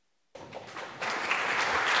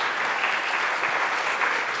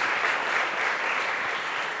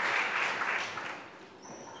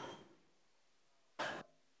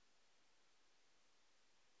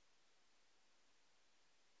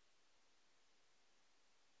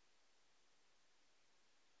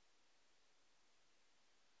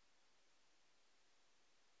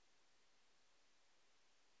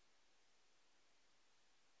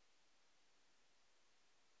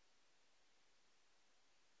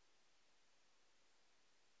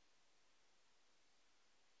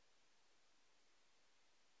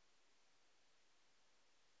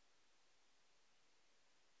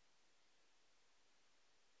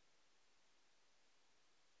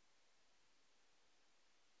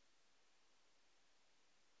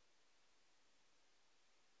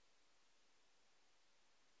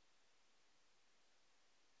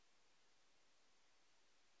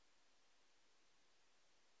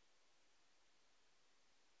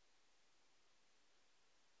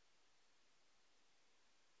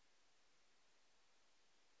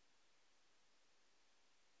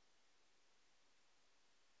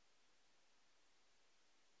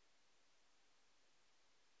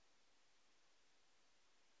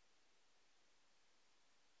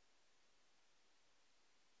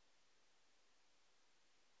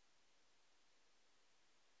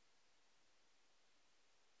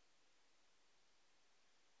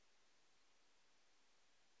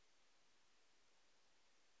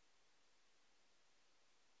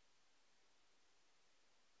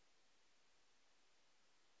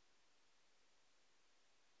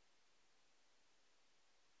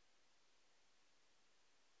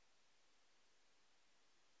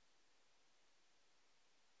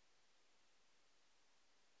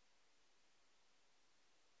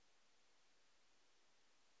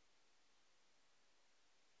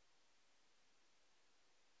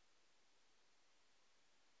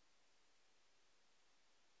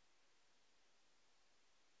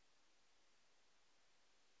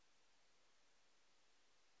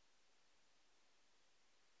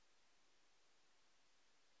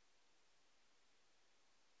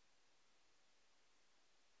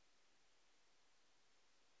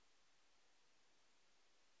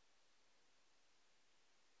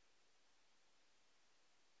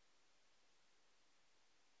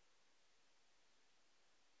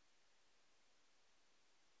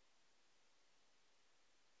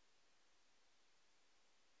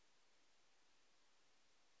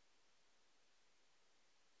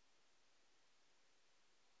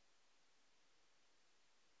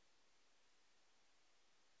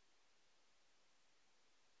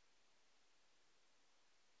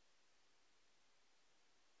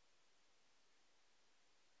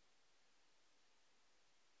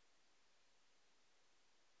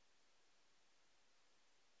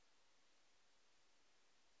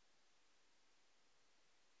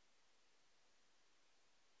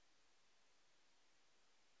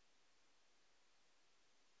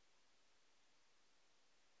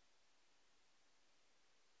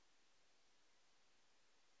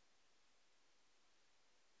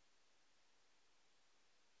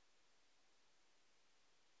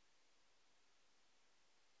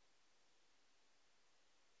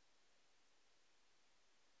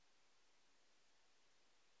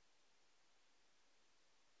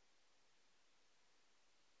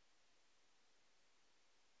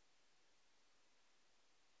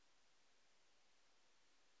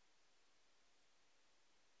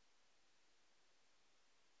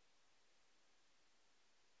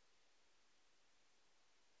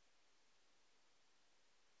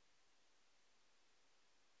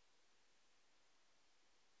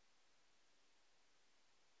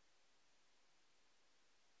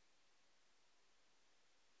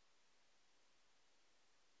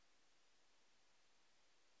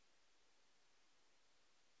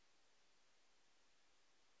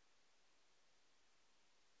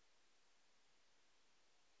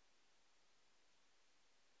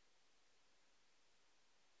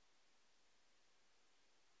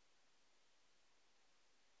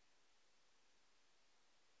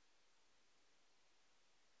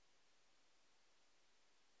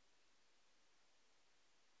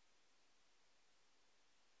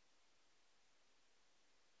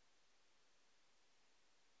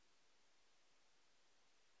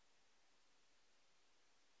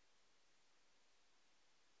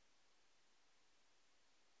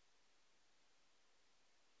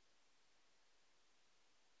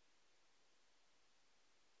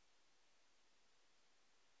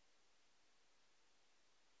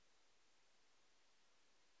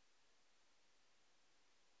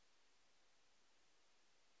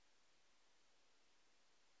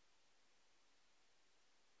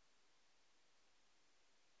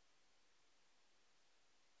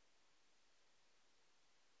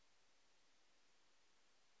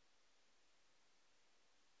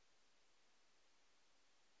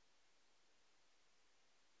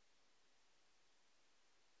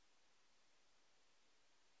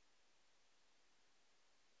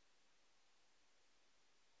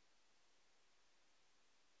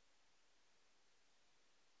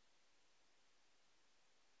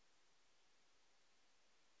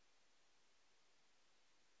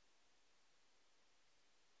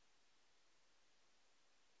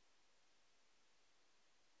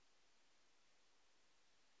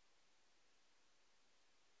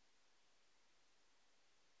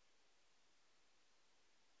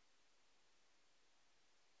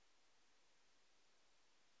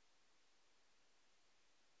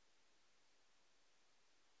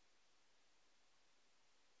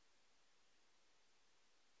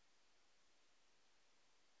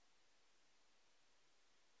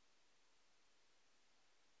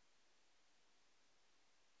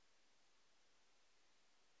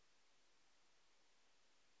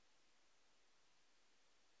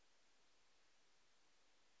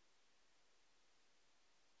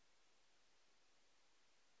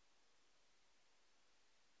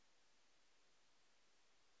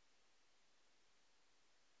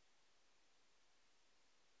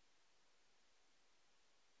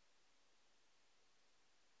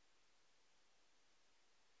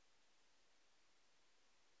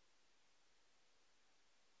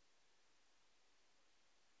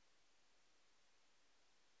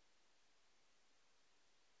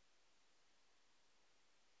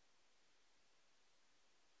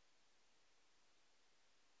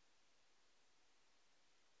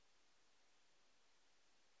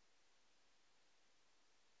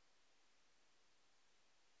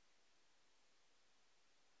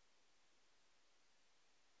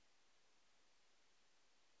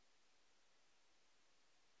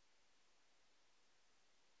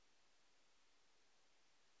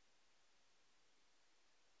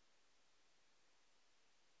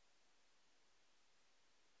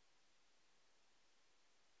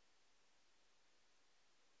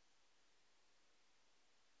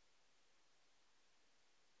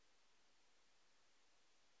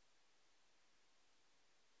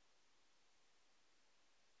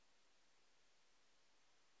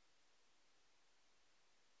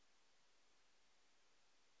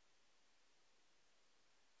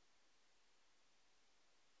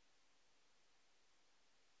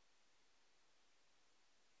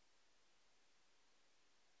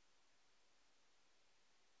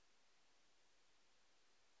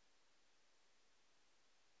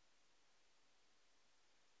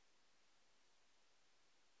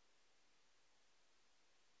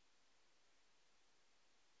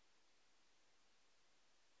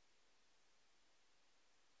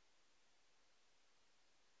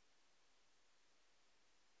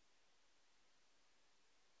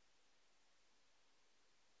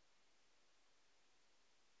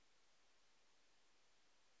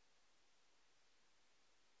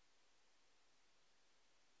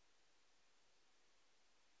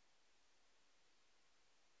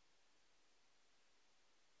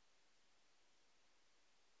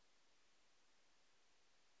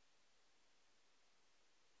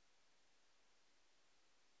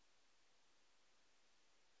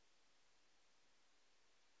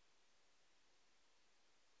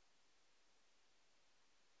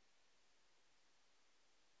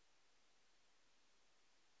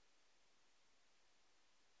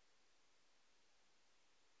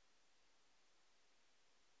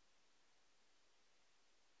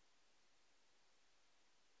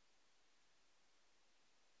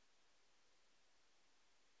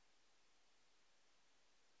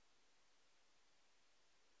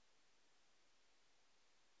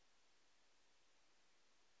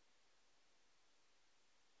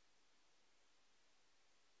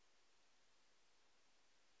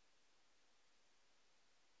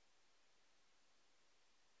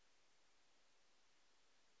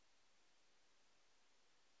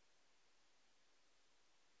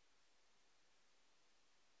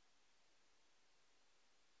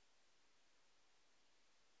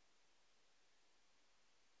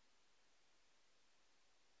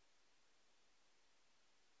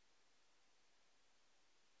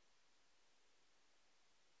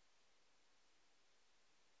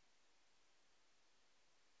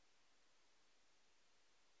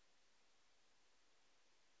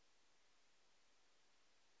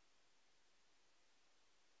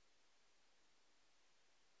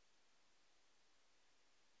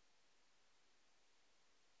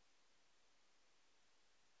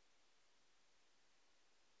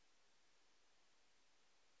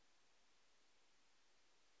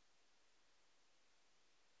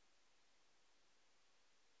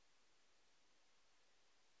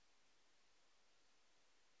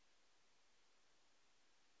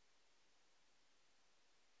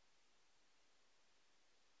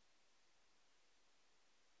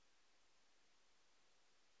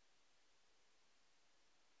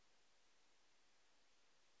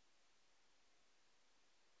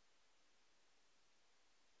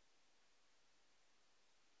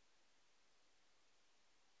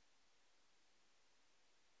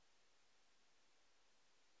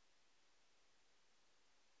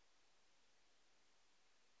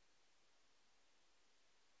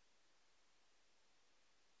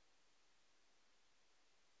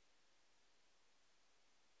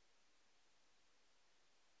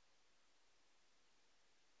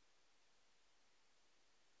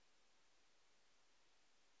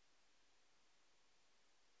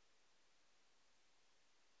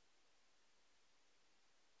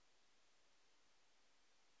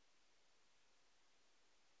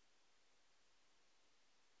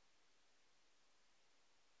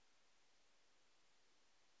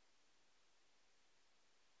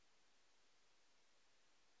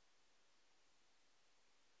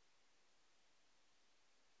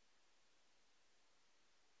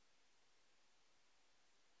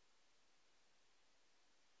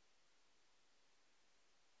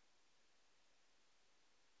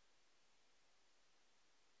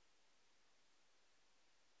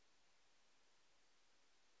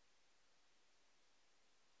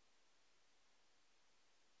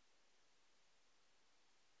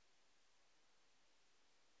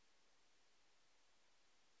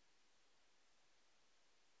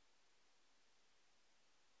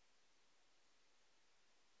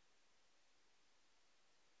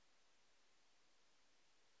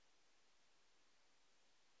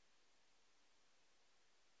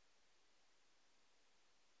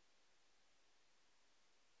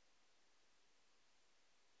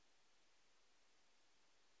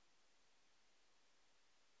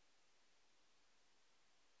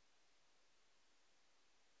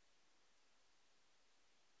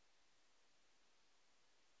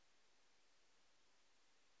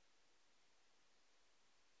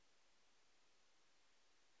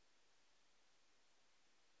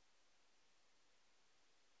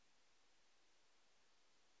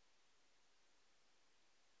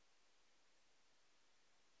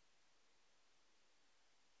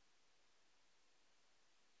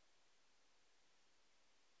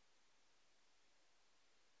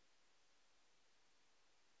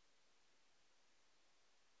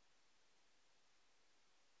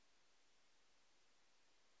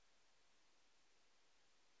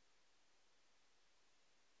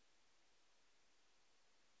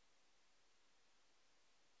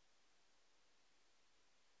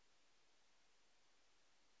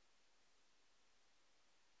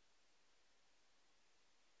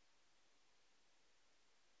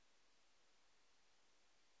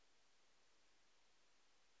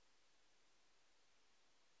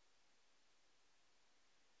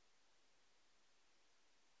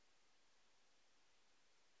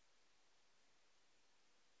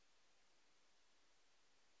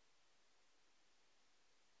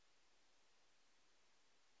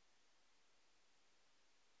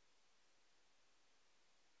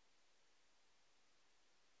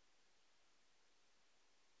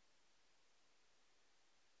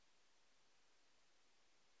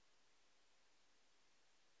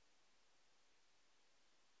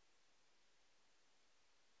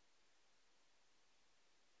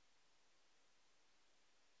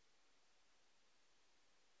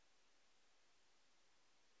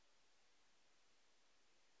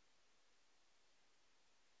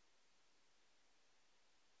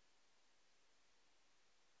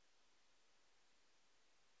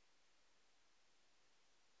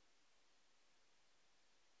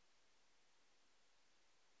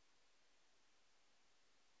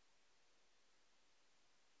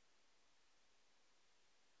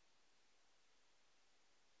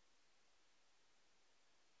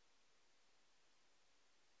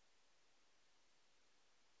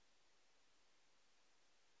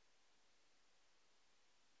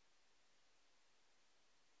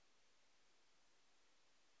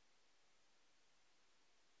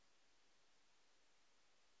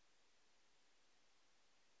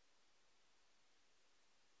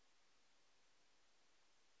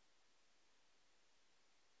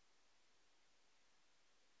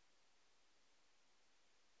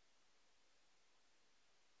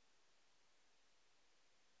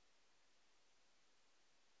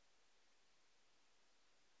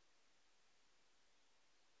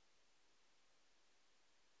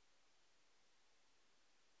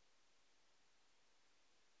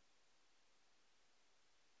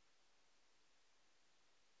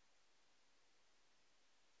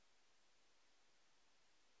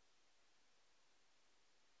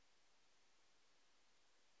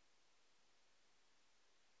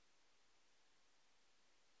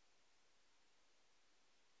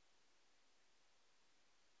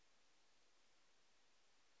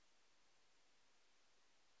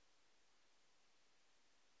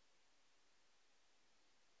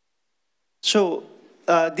 So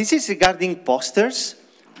this is regarding posters.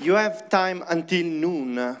 You have time until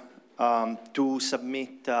noon to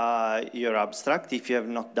submit your abstract if you have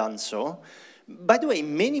not done so. By the way,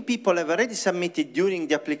 many people have already submitted during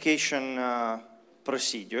the application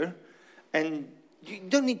procedure, and you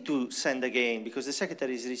don't need to send again because the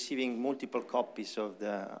secretary is receiving multiple copies of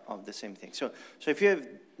the same thing. So if you have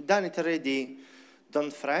done it already,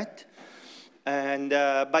 don't fret. And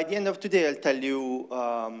by the end of today, I'll tell you,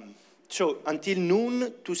 so until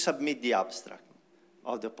noon to submit the abstract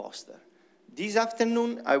of the poster. This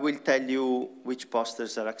afternoon, I will tell you which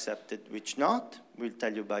posters are accepted, which not. We'll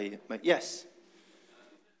tell you by yes.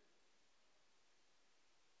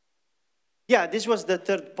 Yeah, this was the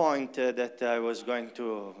third point that I was going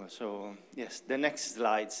to, so yes, the next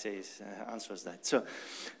slide says, answers that. So,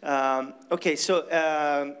 okay,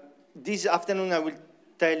 so this afternoon I will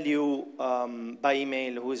tell you by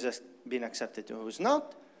email who's been accepted and who's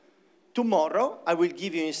not. Tomorrow, I will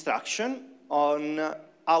give you instruction on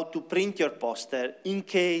how to print your poster in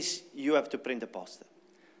case you have to print a poster.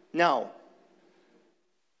 Now,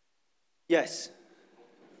 yes?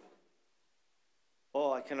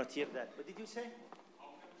 Oh, I cannot hear that. What did you say?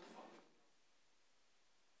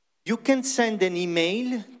 You can send an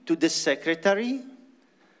email to the secretary.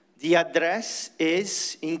 The address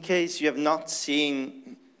is, in case you have not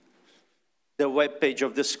seen the webpage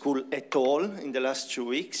of the school at all in the last 2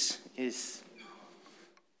 weeks, is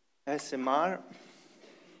smr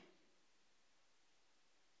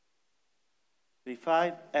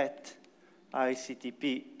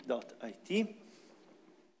 35@ictp.it.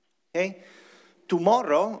 Okay?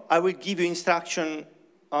 Tomorrow, I will give you instruction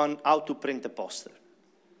on how to print a poster,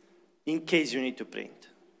 in case you need to print.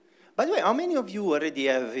 By the way, how many of you already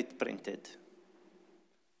have it printed?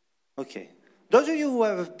 Okay. Those of you who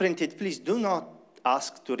have printed, please do not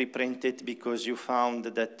ask to reprint it because you found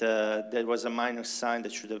that there was a minus sign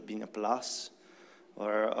that should have been a plus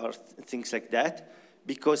or things like that,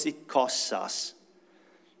 because it costs us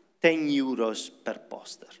 10 euros per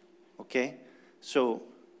poster, okay? So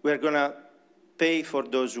we're gonna pay for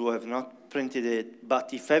those who have not printed it,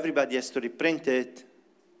 but if everybody has to reprint it,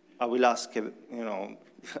 I will ask, I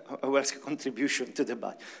will ask a contribution to the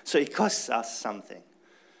budget. So it costs us something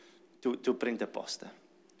to print a poster,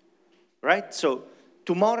 right? So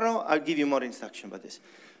tomorrow, I'll give you more instruction about this.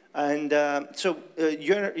 And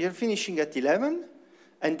you're finishing at 11,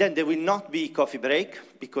 and then there will not be coffee break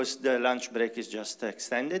because the lunch break is just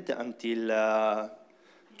extended until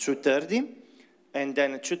 2:30. And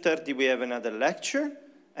then at 2:30, we have another lecture,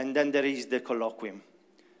 and then there is the colloquium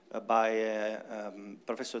by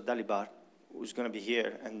Professor Dalibar, who's going to be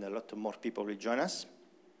here, and a lot more people will join us.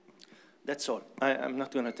 That's all. I'm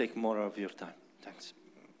not going to take more of your time. Thanks.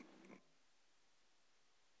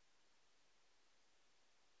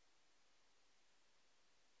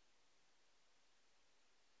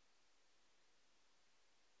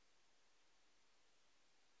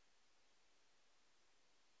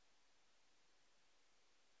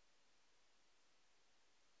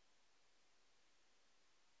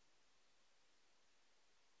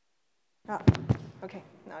 Oh, okay,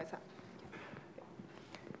 now it's up.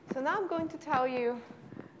 So now I'm going to tell you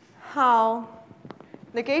how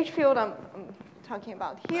the gauge field I'm talking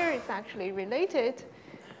about here is actually related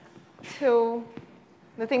to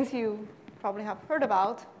the things you probably have heard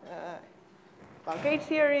about gauge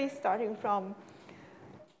theory, starting from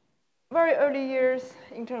very early years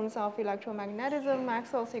in terms of electromagnetism,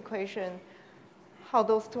 Maxwell's equation, how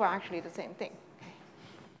those two are actually the same thing.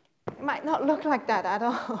 It might not look like that at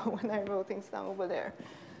all when I wrote things down over there.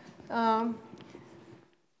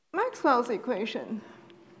 Maxwell's equation.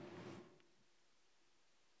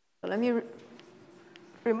 So let me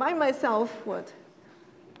remind myself what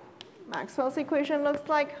Maxwell's equation looks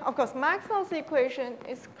like. Of course, Maxwell's equation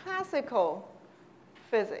is classical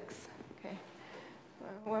physics. Okay?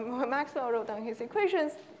 When Maxwell wrote down his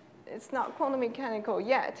equations, it's not quantum mechanical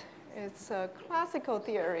yet. It's a classical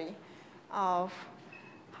theory of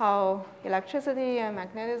how electricity and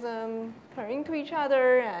magnetism turn into each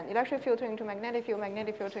other, and electric field turn into magnetic field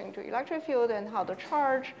turn into electric field, and how the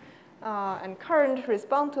charge and current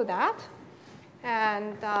respond to that.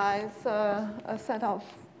 And it's a set of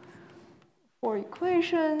 4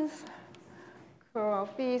 equations. Curl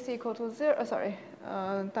of B is equal to 0,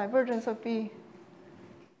 divergence of B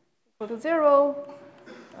equal to 0.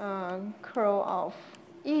 Curl of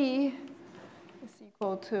E is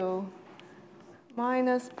equal to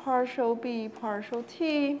minus partial B partial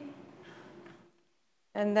T.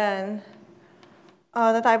 And then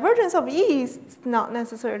the divergence of E is not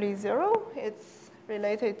necessarily 0. It's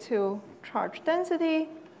related to charge density.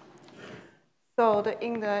 So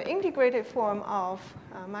in the integrated form of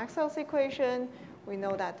Maxwell's equation, we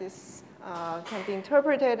know that this can be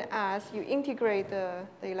interpreted as you integrate the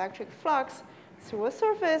electric flux through a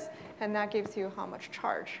surface, and that gives you how much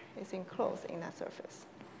charge is enclosed in that surface.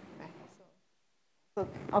 Okay, so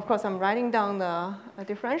of course, I'm writing down the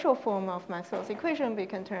differential form of Maxwell's equation, but you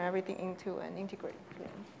can turn everything into an integrated form.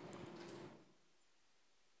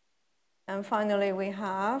 And finally, we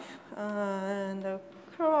have the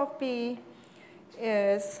curl of B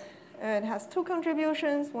is, it has two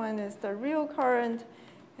contributions. One is the real current,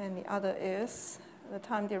 and the other is the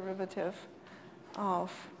time derivative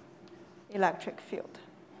of electric field.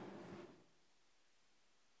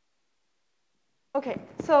 Okay,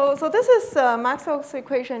 so this is Maxwell's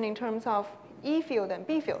equation in terms of E field and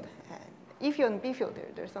B field. And E field and B field,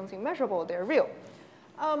 there's something measurable, they're real.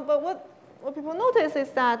 But what people notice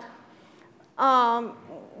is that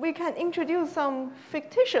we can introduce some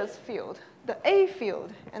fictitious field, the A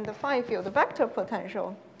field and the phi field, the vector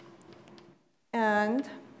potential, and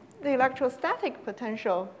the electrostatic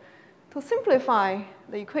potential to simplify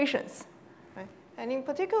the equations. Right? And in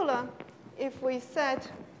particular, if we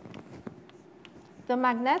set the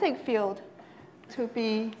magnetic field to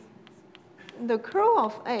be the curl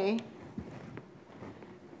of A,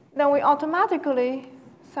 then we automatically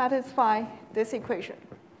satisfy this equation,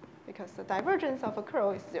 because the divergence of a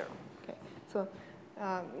curl is 0. Okay, so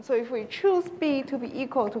if we choose B to be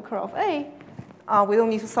equal to curl of A, we don't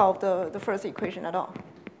need to solve the first equation at all.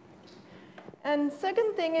 And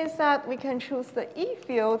second thing is that we can choose the E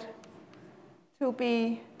field to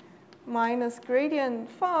be minus gradient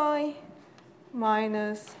phi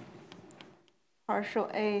minus partial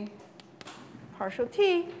A partial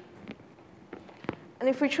T. And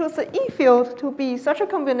if we choose the E field to be such a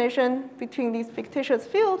combination between these fictitious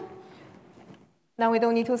fields, now we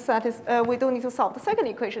don't need to solve the second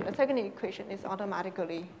equation. The second equation is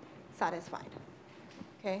automatically satisfied.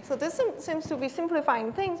 Okay, so this seems to be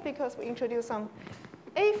simplifying things because we introduce some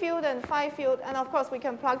A field and phi field, and of course we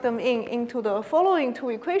can plug them into the following two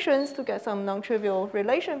equations to get some non-trivial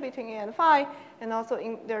relation between A and phi, and also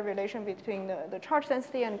in their relation between the charge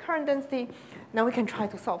density and current density. Now we can try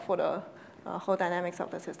to solve for the whole dynamics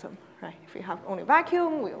of the system, right? If we have only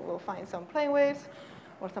vacuum, we'll find some plane waves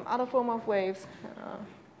or some other form of waves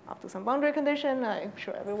up to some boundary condition. I'm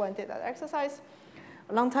sure everyone did that exercise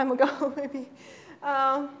a long time ago, maybe.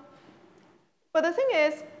 But the thing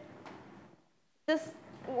is,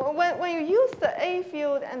 when you use the A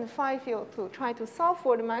field and phi field to try to solve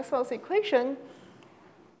for the Maxwell's equation,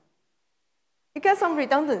 you get some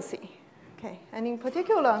redundancy. Okay, and in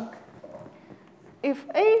particular, if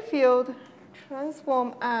A field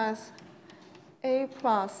transform as A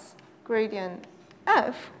plus gradient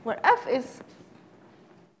F, where F is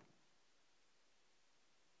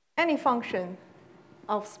any function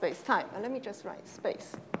of space-time. And let me just write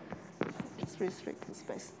space. Just restrict to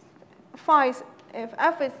space. Phi is, if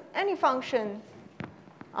F is any function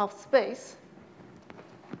of space,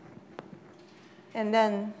 and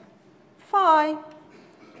then phi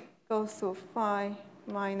goes to phi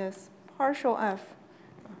minus partial F.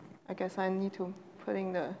 I guess I need to put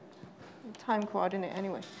in the time coordinate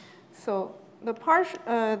anyway. So the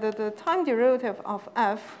time derivative of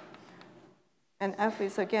F, and F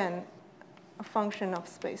is again a function of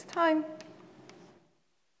space-time.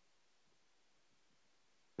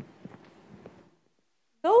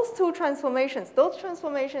 Those two transformations, those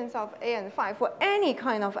transformations of A and phi for any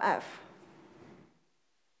kind of F,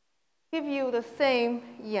 give you the same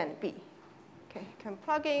E and B. Okay, you can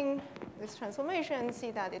plug in this transformation and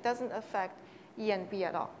see that it doesn't affect E and B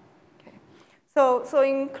at all. Okay, so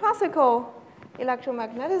in classical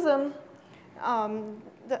electromagnetism,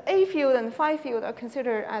 the A field and phi field are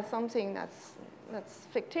considered as something that's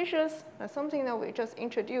fictitious, as something that we just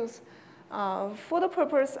introduce for the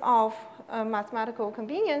purpose of mathematical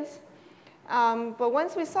convenience. But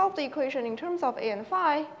once we solve the equation in terms of A and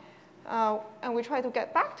phi, and we try to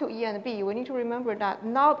get back to E and B, we need to remember that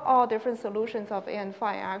not all different solutions of A and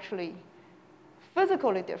phi are actually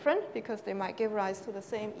physically different, because they might give rise to the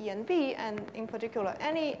same E and B, and in particular,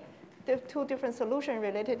 any two different solutions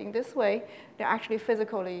related in this way, they're actually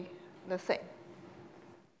physically the same.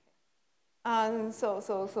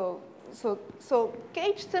 So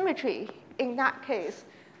gauge symmetry in that case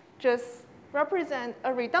just represent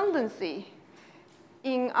a redundancy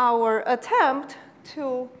in our attempt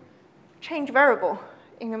to change variable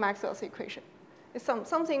in the Maxwell's equation. It's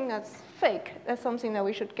something that's fake. That's something that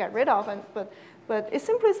we should get rid of. But it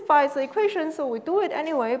simplifies the equation, so we do it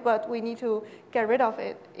anyway, but we need to get rid of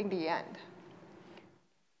it in the end.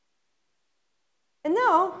 And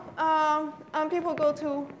now, people go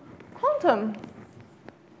to quantum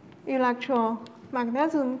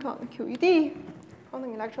electromagnetism called QED,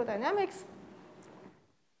 quantum electrodynamics.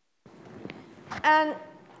 And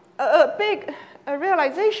a big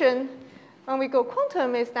realization when we go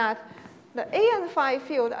quantum is that the A and phi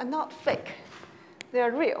field are not fake. They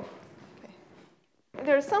are real. Okay.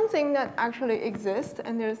 There's something that actually exists,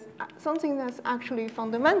 and there's something that's actually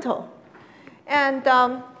fundamental. And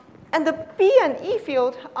the B and E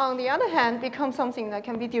field, on the other hand, become something that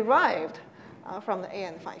can be derived from the A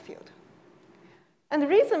and phi field. And the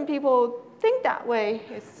reason people think that way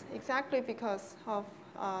is exactly because of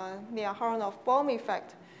the Aharonov-Bohm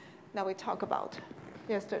effect that we talked about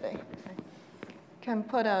yesterday. Can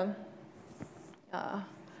put a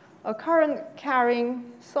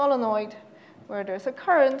current-carrying solenoid where there's a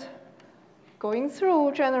current going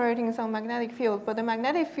through, generating some magnetic field, but the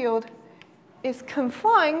magnetic field is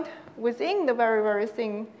confined within the very, very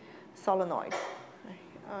thin solenoid.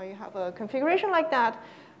 You have a configuration like that,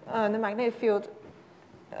 the magnetic field,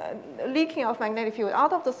 leaking of magnetic field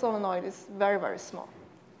out of the solenoid is very, very small.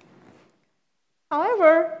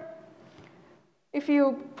 However, if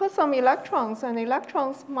you put some electrons, and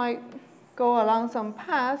electrons might go along some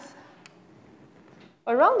path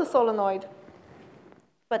around the solenoid,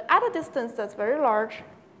 but at a distance that's very large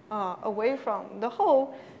away from the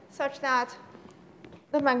hole, such that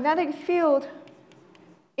the magnetic field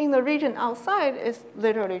in the region outside is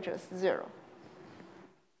literally just 0.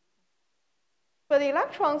 But the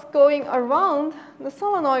electrons going around the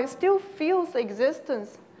solenoid still feels the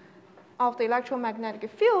existence of the electromagnetic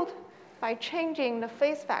field by changing the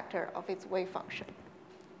phase factor of its wave function.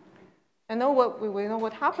 And we know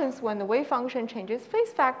what happens when the wave function changes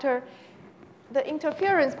phase factor. The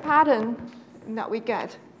interference pattern that we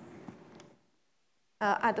get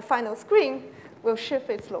at the final screen will shift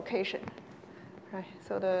its location. Right?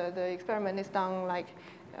 So the experiment is done like,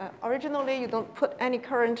 originally you don't put any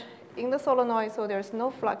current in the solenoid, so there's no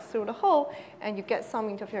flux through the hole, and you get some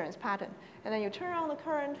interference pattern. And then you turn on the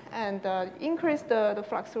current and increase the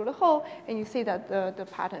flux through the hole, and you see that the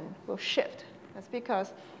pattern will shift. That's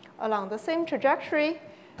because along the same trajectory,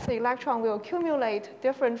 the electron will accumulate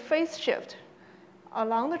different phase shift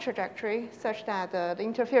along the trajectory such that the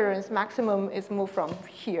interference maximum is moved from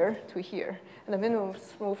here to here, and the minimum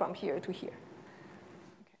is moved from here to here.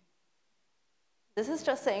 Okay. This is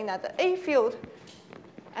just saying that the A field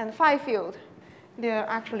and phi field, they're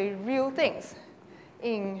actually real things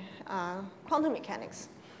in quantum mechanics.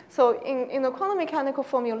 So in the quantum mechanical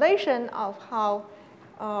formulation of how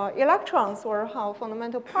electrons or how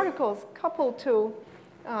fundamental particles couple to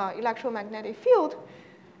electromagnetic field,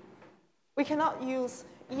 we cannot use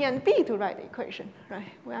E and B to write the equation, right?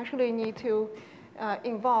 We actually need to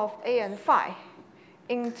involve A and phi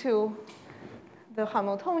into the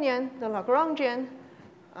Hamiltonian, the Lagrangian,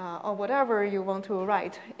 or whatever you want to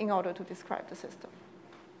write in order to describe the system.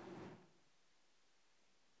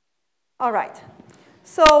 All right.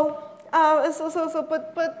 So,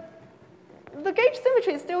 but the gauge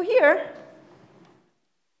symmetry is still here.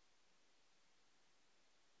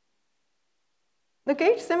 The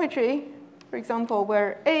gauge symmetry, for example,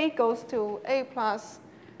 where A goes to A plus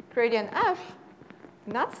gradient F,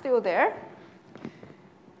 that's still there.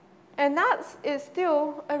 And that is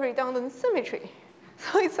still a redundant symmetry.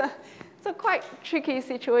 So it's a quite tricky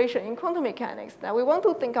situation in quantum mechanics that we want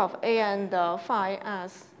to think of A and phi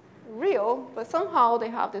as real, but somehow they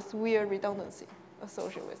have this weird redundancy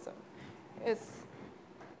associated with them. It's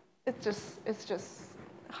just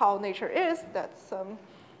how nature is. That's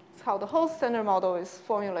it's how the whole standard model is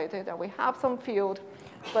formulated, that we have some field,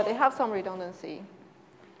 but they have some redundancy.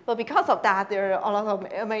 But because of that, there are a lot of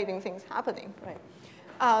amazing things happening, right?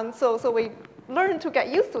 So we learn to get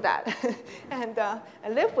used to that and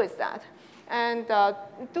live with that. And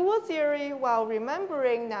dual theory, while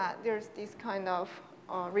remembering that there's this kind of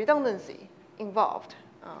redundancy involved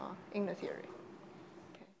in the theory.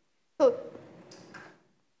 Okay.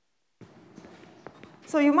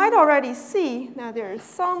 So you might already see that there is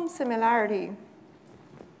some similarity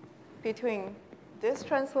between this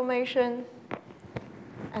transformation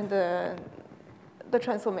and the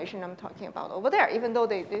transformation I'm talking about over there, even though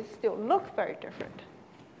they still look very different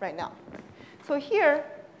right now. So here,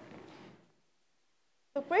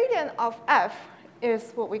 the gradient of F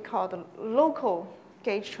is what we call the local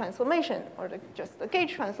gauge transformation, or just the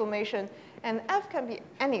gauge transformation, and F can be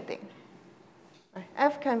anything. Right?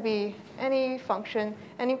 F can be any function,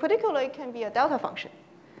 and in particular, it can be a delta function,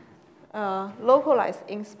 localized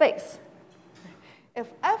in space. If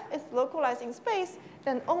F is localized in space,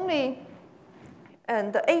 then only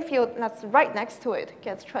and the A field that's right next to it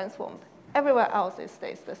gets transformed. Everywhere else, it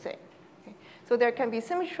stays the same. Okay? So there can be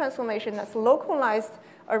symmetry transformation that's localized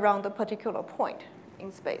around a particular point in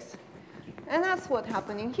space. And that's what's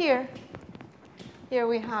happening here. Here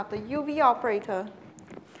we have the UV operator,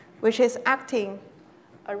 which is acting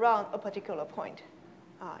around a particular point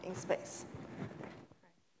in space.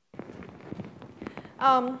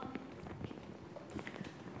 Okay.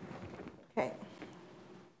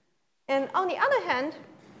 And on the other hand,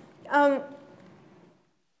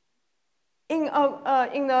 in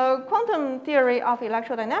the quantum theory of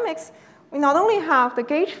electrodynamics, we not only have the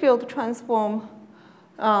gauge field transform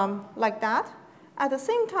like that, at the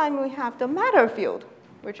same time we have the matter field,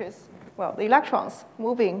 which is, well, the electrons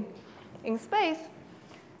moving in space.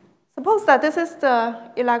 Suppose that this is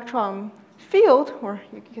the electron field, or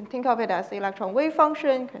you can think of it as the electron wave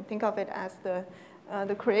function, you can think of it as the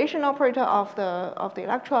creation operator of the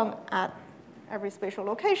electron at every spatial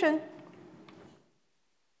location.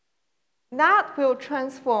 That will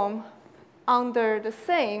transform under the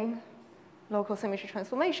same local symmetry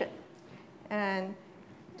transformation. And,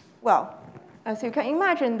 well, as you can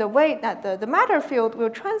imagine, the way that the matter field will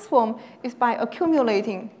transform is by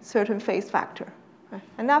accumulating certain phase factor. Right?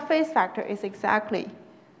 And that phase factor is exactly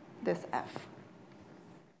this F.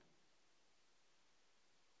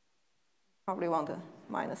 Probably want a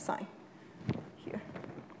minus sign here.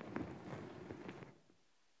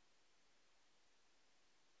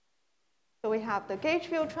 So we have the gauge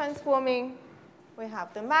field transforming, we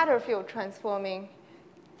have the matter field transforming,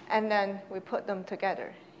 and then we put them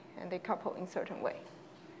together, and they couple in a certain way.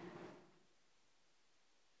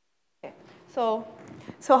 Okay. So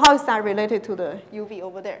how is that related to the UV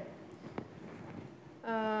over there?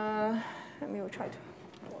 Let me try to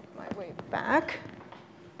work my way back.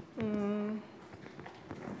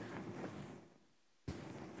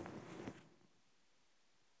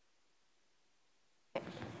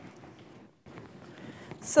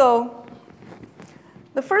 So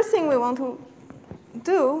the first thing we want to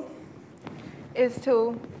do is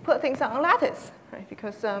to put things on a lattice, right?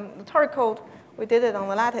 Because the toric code, we did it on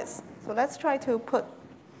the lattice. So let's try to put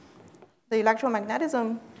the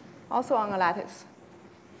electromagnetism also on a lattice.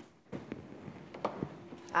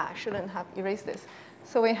 I shouldn't have erased this.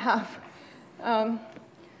 So we have,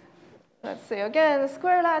 let's say again, a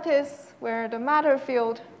square lattice where the matter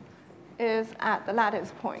field is at the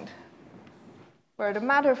lattice point, where the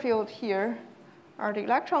matter field here are the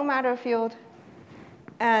electron matter field,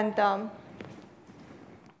 and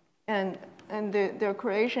their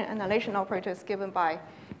creation annihilation operator is given by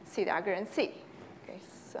C dagger and C. Okay,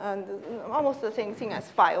 so, almost the same thing as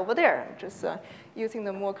phi over there, just using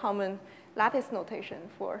the more common lattice notation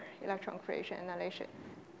for electron creation annihilation.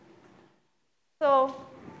 So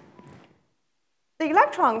the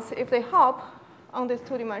electrons, if they hop on this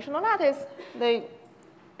two-dimensional lattice,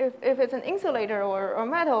 if it's an insulator or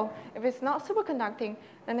metal, if it's not superconducting,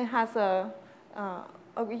 then it has a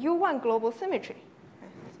U1 global symmetry.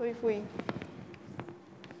 So if we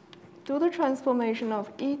do the transformation of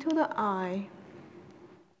e to the I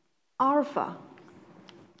alpha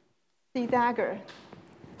C dagger,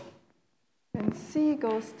 and C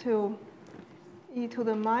goes to e to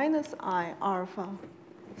the minus I alpha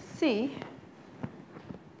C,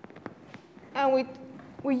 and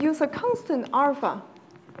we use a constant alpha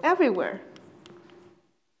everywhere.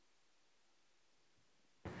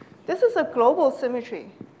 This is a global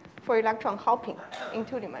symmetry for electron hopping in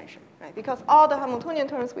 2 dimensions, right? Because all the Hamiltonian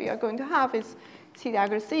terms we are going to have is C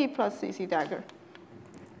dagger C plus C dagger,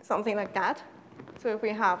 something like that. So if we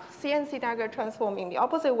have C and C dagger transforming the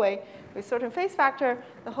opposite way with certain phase factor,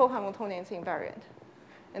 the whole Hamiltonian is invariant.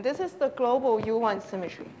 And this is the global U1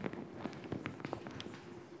 symmetry.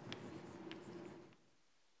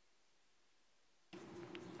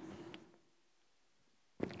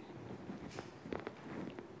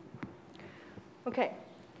 Okay.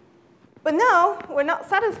 But now, we're not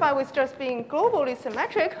satisfied with just being globally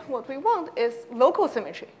symmetric. What we want is local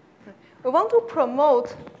symmetry. We want to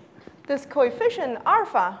promote this coefficient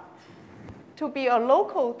alpha to be a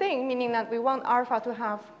local thing, meaning that we want alpha to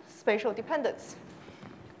have spatial dependence.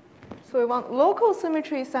 So we want local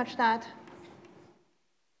symmetry such that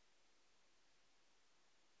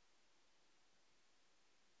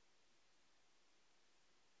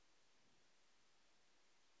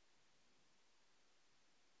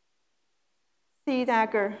C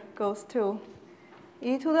dagger goes to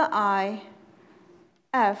e to the I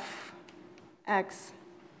f x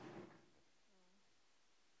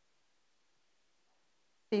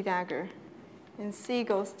C dagger, and C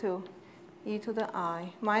goes to e to the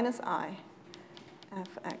I minus I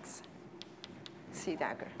fx C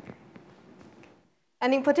dagger.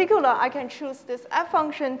 And in particular, I can choose this f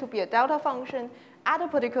function to be a delta function at a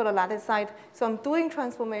particular lattice site, so I'm doing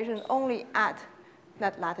transformation only at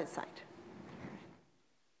that lattice site.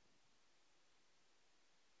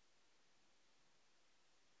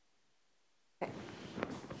 Okay.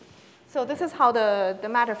 So this is how the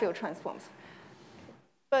matter field transforms.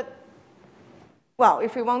 But, well,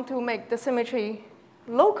 if we want to make the symmetry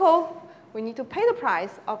local, we need to pay the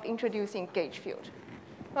price of introducing gauge field.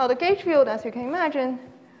 Well, the gauge field, as you can imagine,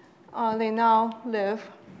 they now live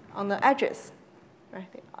on the edges. Right?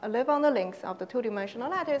 They live on the links of the two-dimensional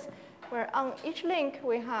lattice, where on each link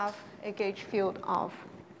we have a gauge field of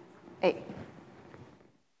A.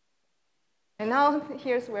 And now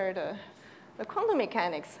here's where the quantum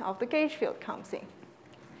mechanics of the gauge field comes in.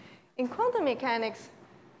 In quantum mechanics,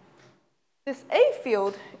 this A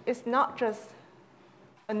field is not just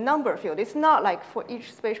a number field. It's not like for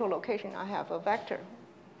each spatial location I have a vector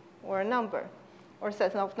or a number or a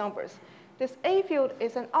set of numbers. This A field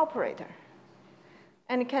is an operator.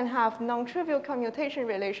 And it can have non-trivial commutation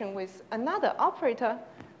relation with another operator,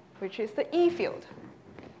 which is the E field.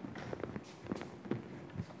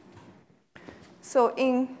 So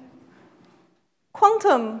in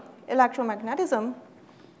quantum electromagnetism,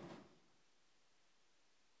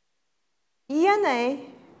 E and A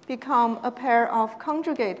become a pair of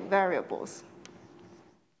conjugate variables.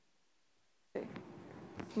 Okay.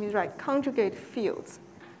 Let me write conjugate fields,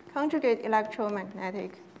 conjugate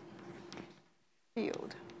electromagnetic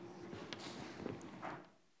field.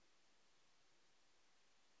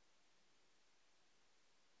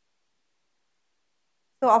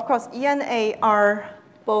 So of course, E and A are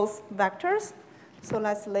both vectors. So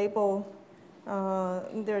let's label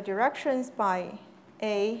their directions by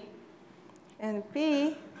A and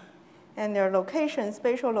B, and their location,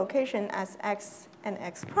 spatial location as X and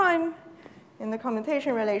X prime. And the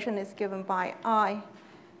commutation relation is given by I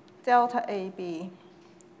delta AB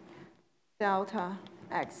delta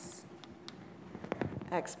X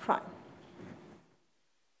X prime.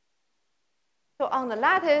 So on the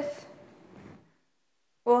lattice,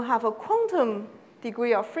 we'll have a quantum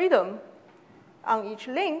degree of freedom on each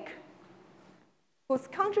link whose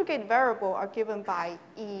conjugate variable are given by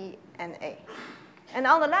E and A. And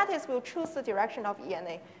on the lattice, we'll choose the direction of E and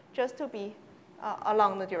A just to be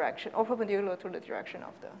along the direction or perpendicular to the direction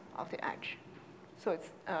of the edge. So it's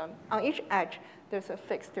on each edge, there's a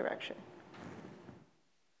fixed direction.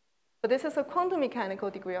 But this is a quantum mechanical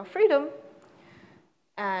degree of freedom,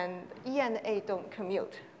 and E and A don't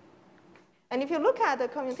commute. And if you look at the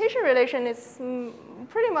commutation relation, it's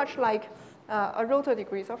pretty much like a rotor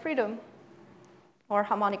degrees of freedom or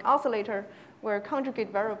harmonic oscillator, where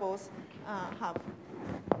conjugate variables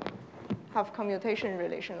have commutation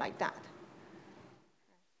relation like that.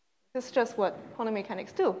 This is just what quantum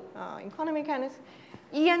mechanics do. In quantum mechanics,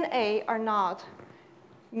 E and A are not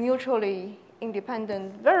mutually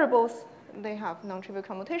independent variables. They have non-trivial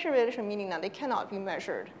commutation relation, meaning that they cannot be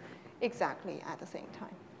measured exactly at the same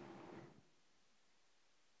time.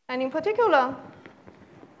 And in particular,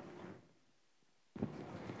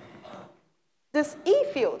 this E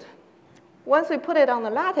field, once we put it on the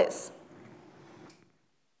lattice,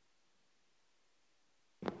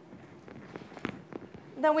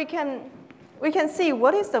 then we can see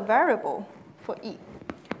what is the variable for E.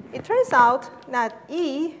 It turns out that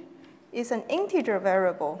E is an integer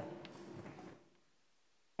variable,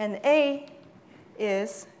 and A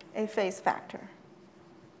is a phase factor.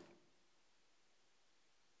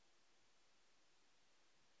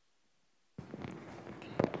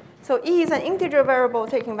 So E is an integer variable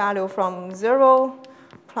taking value from 0,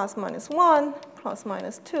 plus minus 1, plus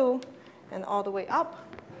minus 2, and all the way up.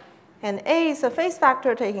 And A is a phase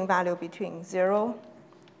factor taking value between 0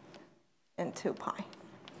 and 2 pi.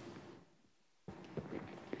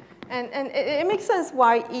 And it makes sense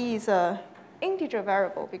why E is an integer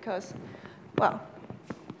variable because, well,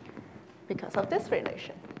 because of this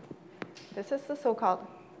relation. This is the so-called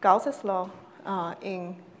Gauss's law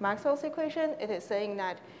in Maxwell's equation. It is saying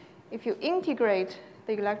that if you integrate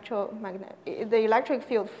the electric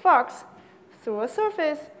field flux through a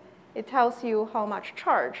surface, it tells you how much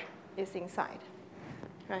charge is inside.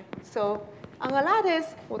 Right? So on a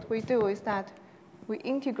lattice, what we do is that we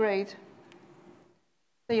integrate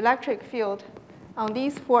the electric field on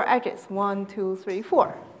these 4 edges, 1, 2, 3,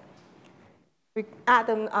 4. We add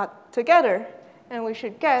them up together, and we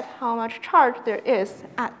should get how much charge there is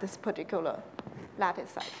at this particular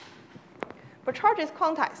lattice site. But charge is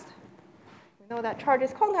quantized. We know that charge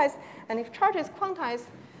is quantized, and if charge is quantized,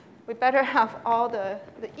 we better have all the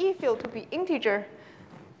E field to be integer.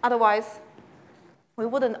 Otherwise, we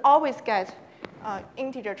wouldn't always get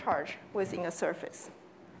integer charge within a surface.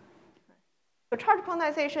 So charge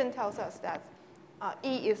quantization tells us that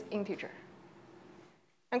E is integer.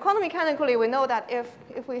 And quantum mechanically, we know that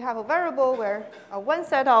if we have a variable where one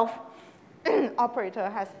set of operator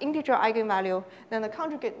has integer eigenvalue, then the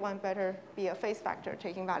conjugate one better be a phase factor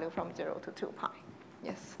taking value from 0 to 2 pi.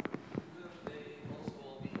 Yes? They also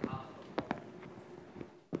will be half.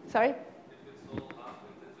 Sorry? If it's all half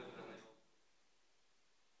integer, then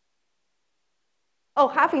they Oh,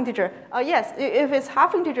 half integer. Yes, if it's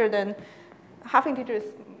half integer, then half integer is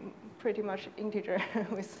pretty much integer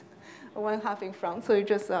with one half in front. So you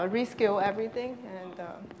just rescale everything, and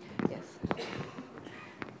yes.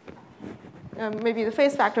 Maybe the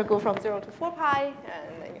phase factor go from 0 to 4 pi,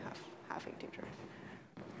 and then you have half integer.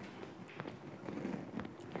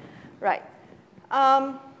 Right.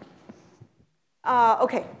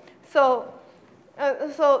 Okay. So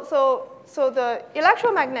the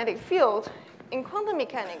electromagnetic field in quantum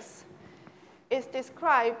mechanics is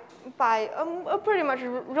described by a pretty much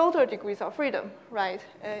rotor degrees of freedom, right?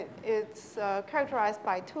 It's characterized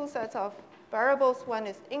by two sets of variables. One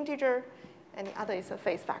is integer, and the other is a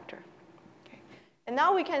phase factor. Okay. And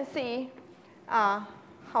now we can see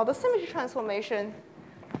how the symmetry transformation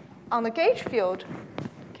on the gauge field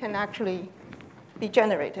can actually be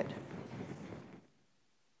generated.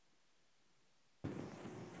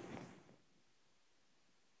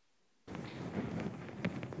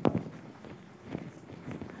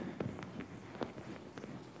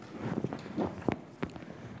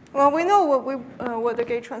 Well, we know what the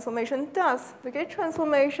gauge transformation does. The gauge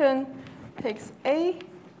transformation takes A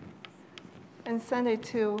and send it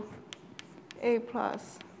to A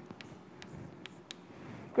plus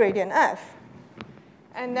gradient F.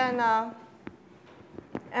 And then,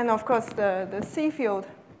 and of course, the C field,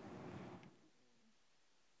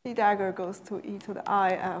 C dagger goes to e to the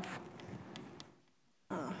I F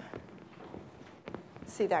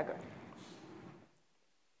C dagger.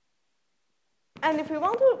 And if we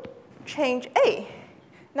want to change A,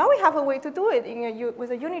 now we have a way to do it with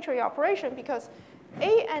a unitary operation, because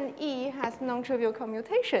A and E has non-trivial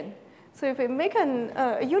commutation. So if we make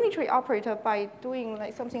a unitary operator by doing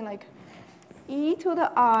like something like e to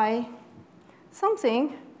the I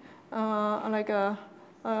something, like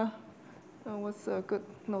what's a good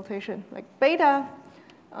notation? Like beta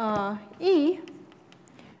E,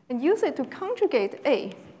 and use it to conjugate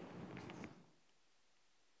A.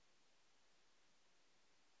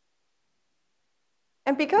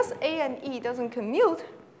 And because A and E doesn't commute,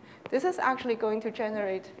 this is actually going to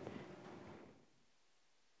generate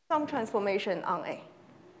some transformation on A.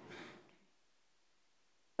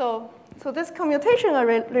 So this commutation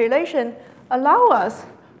relation allows us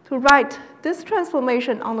to write this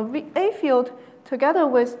transformation on the A field together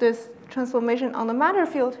with this transformation on the matter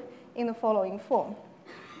field in the following form.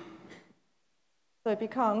 So it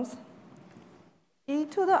becomes e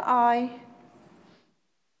to the I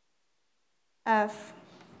F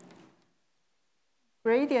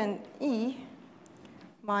gradient E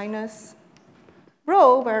minus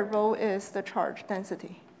rho, where rho is the charge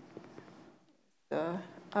density, the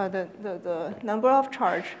number of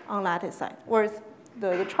charge on lattice side, or it's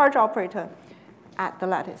the charge operator at the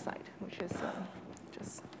lattice side, which is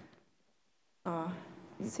just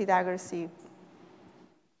C dagger C,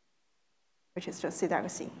 which is just C dagger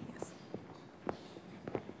C, yes.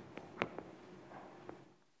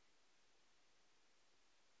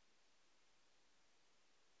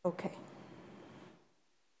 Okay.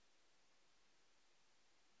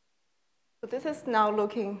 So this is now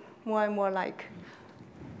looking more and more like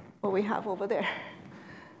what we have over there.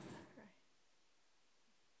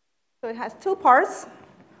 So it has two parts.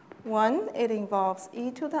 One, it involves e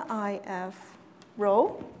to the IF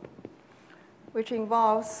rho, which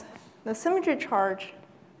involves the symmetry charge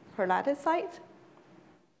per lattice site.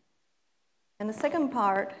 And the second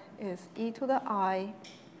part is e to the I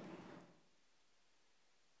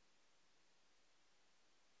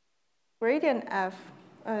gradient F,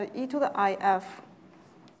 e to the IF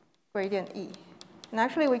gradient E. And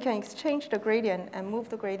actually, we can exchange the gradient and move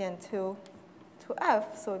the gradient to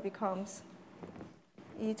F, so it becomes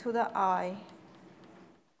e to the I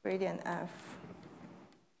gradient F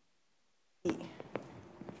E.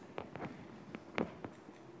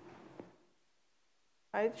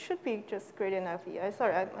 It should be just gradient F E.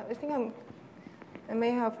 Sorry, I think I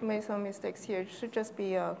may have made some mistakes here. It should just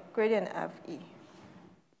be gradient F E.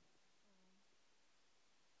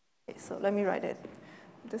 Okay, so let me write it.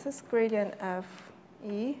 This is gradient F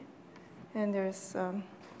E, and there's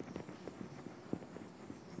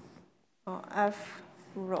F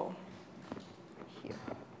rho here.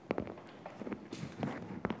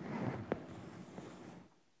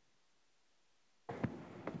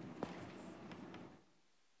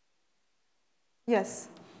 Yes.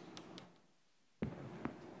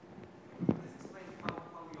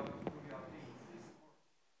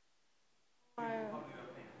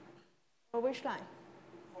 Which line?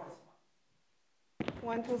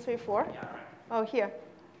 1, 2, 3, 4? Yeah, right. Oh, here.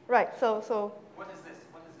 Right, so. What is this?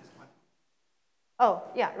 What is this one? Oh,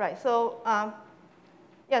 yeah, right. So,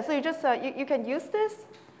 yeah, so you just, you can use this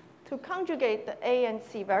to conjugate the A and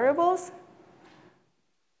C variables.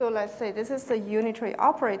 So let's say this is the unitary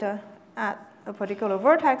operator at a particular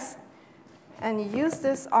vertex. And you use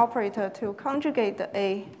this operator to conjugate the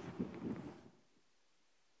A.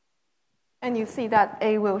 And you see that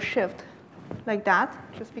A will shift like that,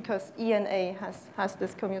 just because E and A has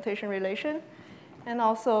this commutation relation. And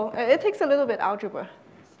also, it takes a little bit algebra.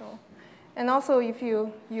 So, and also, if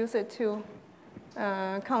you use it to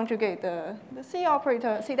conjugate the C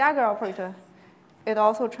operator, C dagger operator, it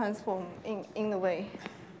also transforms in the way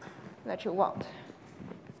that you want.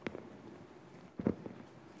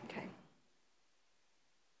 Okay.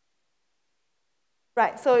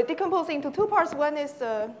 Right, so decomposing into two parts. One is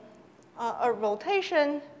a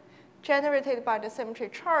rotation generated by the symmetry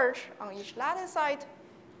charge on each lattice site,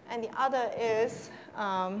 and the other is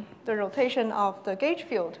the rotation of the gauge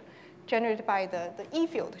field generated by the E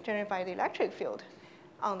field, generated by the electric field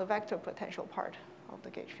on the vector potential part of the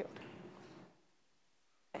gauge field.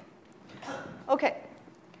 Okay.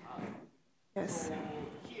 Yes. So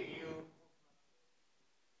here you.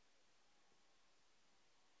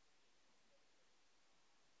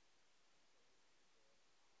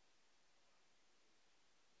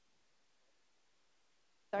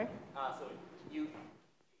 Sorry? So you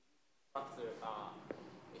after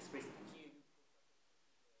express here.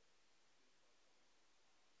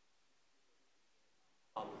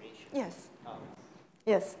 Yes.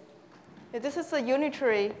 Yes. This is a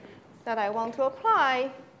unitary that I want to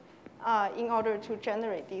apply in order to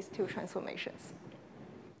generate these two transformations.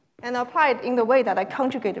 And apply it in the way that I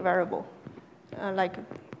conjugate the variable. Like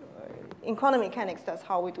in quantum mechanics, that's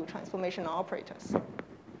how we do transformational operators.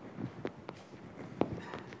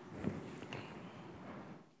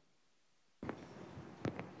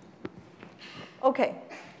 Okay.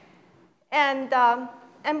 And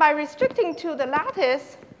by restricting to the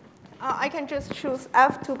lattice, I can just choose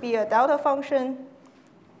f to be a delta function,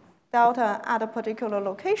 delta at a particular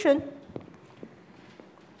location,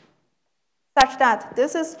 such that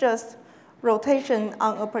this is just rotation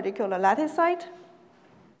on a particular lattice site.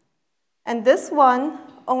 And this one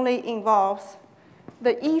only involves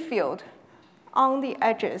the E field on the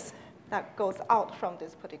edges that goes out from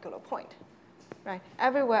this particular point. Right?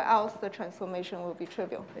 Everywhere else, the transformation will be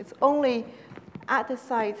trivial. It's only at the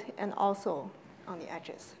site and also on the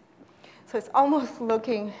edges. So it's almost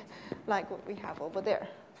looking like what we have over there.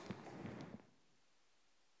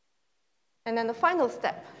 And then the final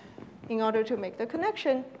step, in order to make the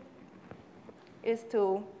connection, is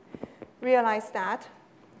to realize that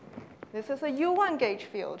this is a U1 gauge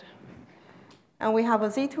field, and we have a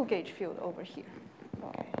Z2 gauge field over here.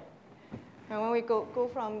 Okay. And when we go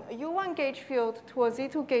from a U1 gauge field to a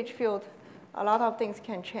Z2 gauge field, a lot of things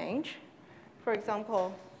can change. For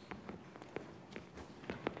example,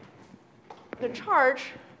 the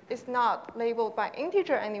charge is not labeled by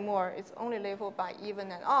integer anymore. It's only labeled by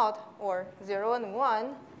even and odd, or 0 and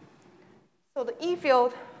 1. So the E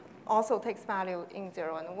field also takes value in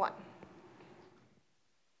 0 and 1.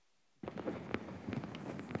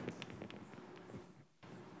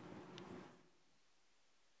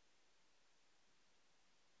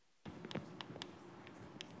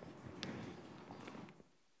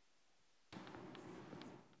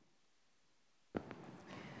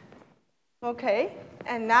 Okay,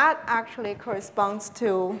 and that actually corresponds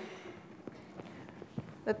to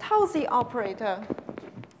the tau z operator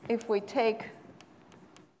if we take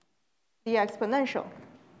the exponential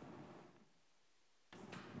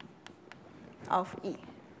of E.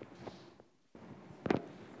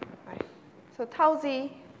 Right. So tau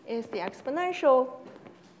z is the exponential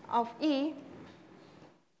of E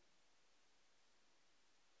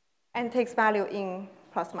and takes value in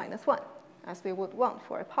plus minus 1, as we would want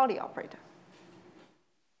for a Pauli operator.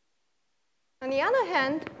 On the other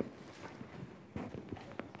hand,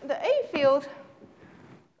 the A field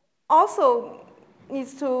also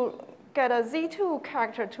needs to get a Z2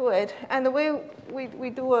 character to it. And the way we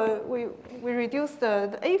reduce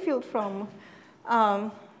the A field from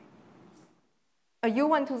a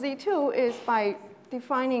U1 to Z2 is by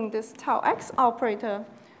defining this tau x operator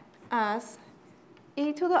as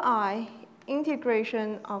e to the I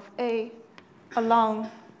integration of A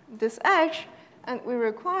along this edge. And we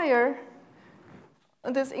require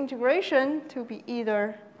this integration to be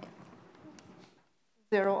either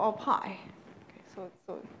 0 or pi. Okay, So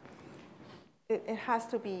it has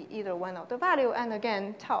to be either one of the value. And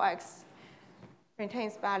again, tau x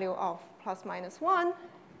retains value of plus minus 1,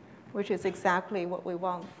 which is exactly what we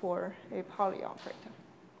want for a Pauli operator.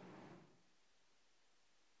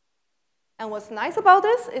 And what's nice about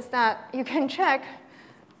this is that you can check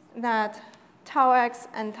that tau x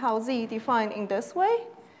and tau z defined in this way,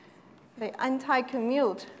 they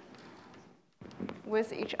anti-commute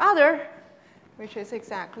with each other, which is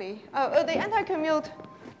exactly, they anti-commute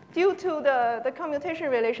due to the commutation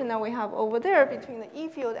relation that we have over there between the E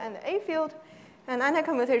field and the A field. And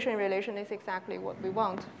anti-commutation relation is exactly what we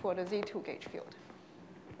want for the Z2 gauge field,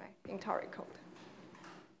 right, in toric code.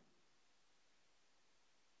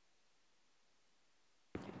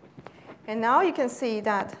 And now you can see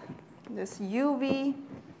that this UV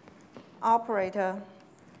operator,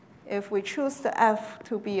 if we choose the F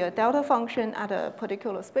to be a delta function at a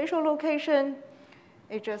particular spatial location,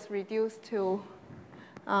 it just reduced to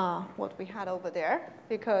what we had over there,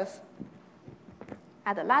 because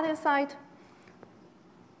at the lattice site,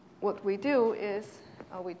 what we do is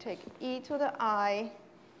we take e to the I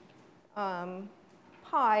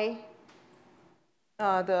pi,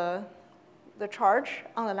 the charge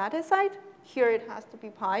on the lattice side. Here it has to be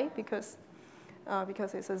pi because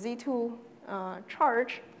it's a Z2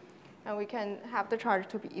 charge. And we can have the charge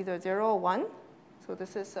to be either 0 or 1. So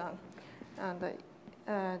this is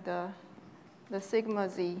the sigma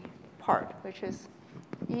z part, which is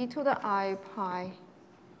e to the I pi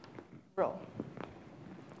rho.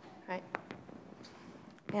 Right?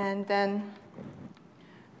 And then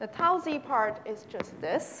the tau z part is just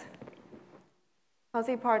this. Tau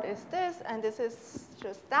z part is this, and this is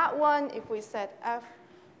just that one if we set f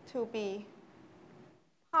to be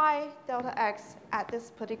pi delta x at this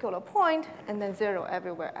particular point, and then 0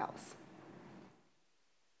 everywhere else.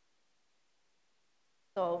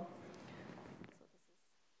 So this is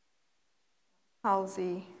tau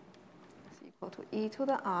z is equal to e to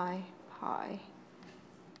the I pi.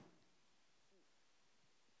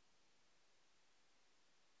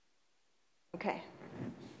 Okay.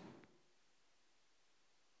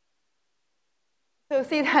 So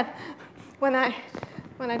see that when I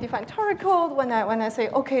define toric code, when I say,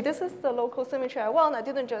 okay, this is the local symmetry I want, I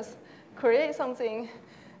didn't just create something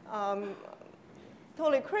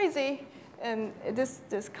totally crazy. And this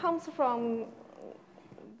comes from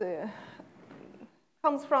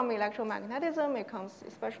electromagnetism. It comes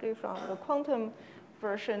especially from the quantum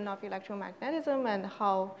version of electromagnetism and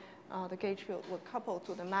how the gauge field would couple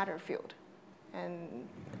to the matter field. And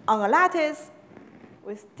on a lattice,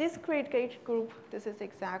 with discrete gauge group, this is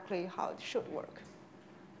exactly how it should work.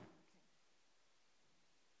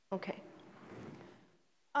 Okay.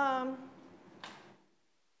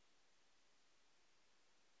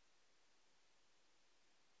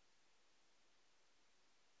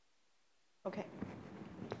 Okay.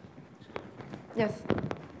 Yes.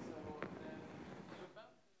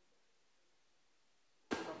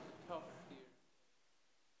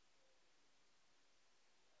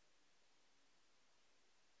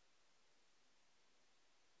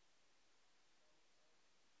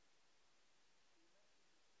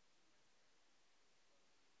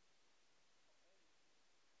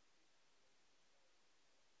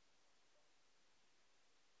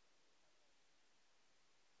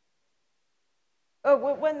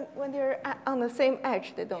 When they're on the same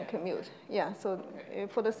edge, they don't commute. Yeah, so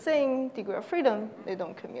for the same degree of freedom, they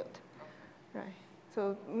don't commute. Right.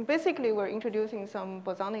 So basically, we're introducing some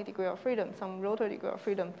bosonic degree of freedom, some rotor degree of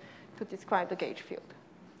freedom to describe the gauge field.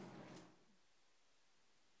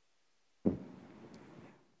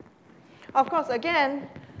 Of course, again,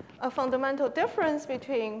 a fundamental difference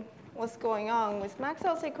between what's going on with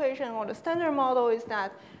Maxwell's equation or the standard model is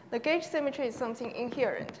that the gauge symmetry is something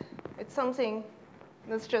inherent. It's something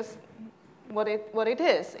that's just what it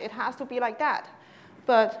is. It has to be like that.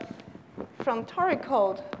 But from toric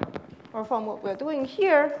code, or from what we're doing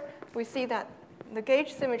here, we see that the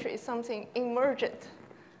gauge symmetry is something emergent.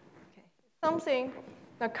 Okay. Something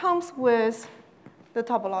that comes with the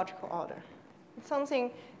topological order. It's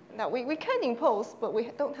something that we can impose, but we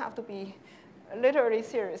don't have to be literally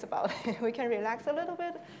serious about it. We can relax a little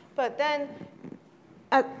bit, but then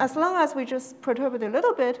as long as we just perturb it a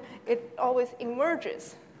little bit, it always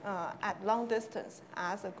emerges at long distance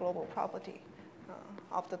as a global property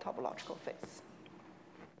of the topological phase.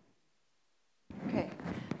 Okay,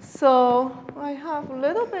 so I have a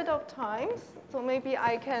little bit of time, so maybe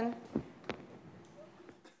I can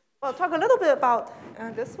talk a little bit about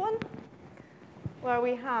this one, where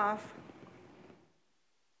we have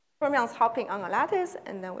fermions hopping on a lattice,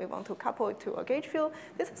 and then we want to couple it to a gauge field.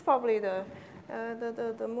 This is probably the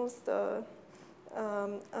most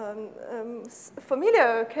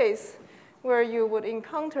familiar case where you would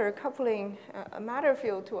encounter coupling a matter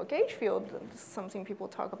field to a gauge field. This is something people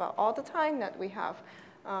talk about all the time that we have,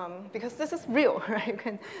 because this is real, right? You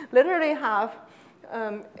can literally have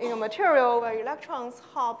in a material where electrons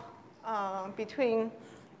hop between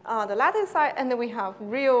the lattice side, and then we have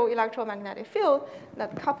real electromagnetic field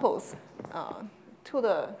that couples to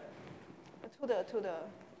the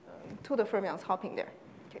fermions hopping there.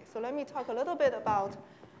 Okay, so let me talk a little bit about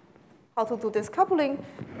how to do this coupling,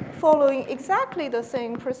 following exactly the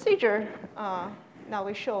same procedure that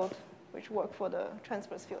we showed, which worked for the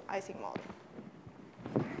transverse field Ising model.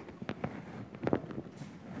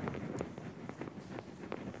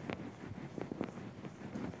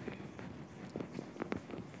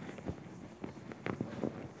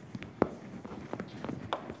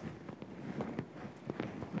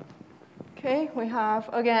 Okay, we have,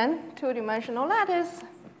 again, two-dimensional lattice.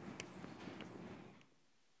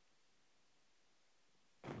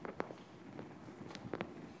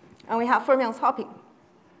 And we have fermions hopping.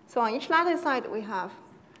 So on each lattice side, we have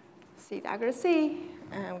C dagger C,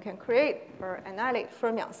 and we can create or annihilate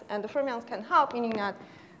fermions. And the fermions can hop, meaning that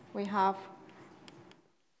we have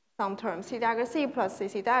some term C dagger C plus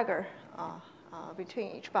CC dagger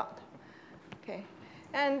between each bond. Okay,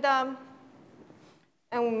 and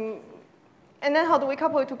then how do we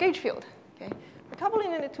couple it to gauge field? Okay, we're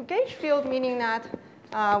coupling it to gauge field, meaning that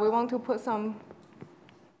we want to put some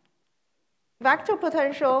vector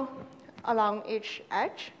potential along each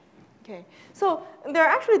edge. Okay, so there are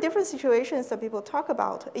actually different situations that people talk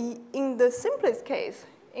about. In the simplest case,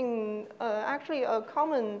 in actually a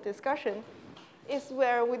common discussion, is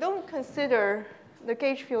where we don't consider the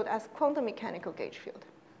gauge field as quantum mechanical gauge field.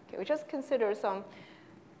 Okay, we just consider some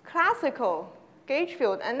classical gauge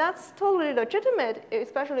field, and that's totally legitimate,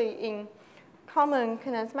 especially in common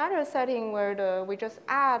condensed matter setting where we just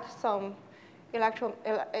add some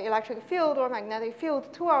electric field or magnetic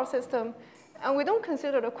field to our system, and we don't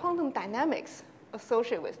consider the quantum dynamics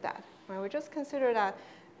associated with that. Right? We just consider that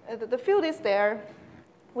the field is there,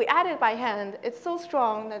 we add it by hand, it's so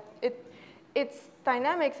strong that its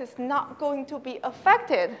dynamics is not going to be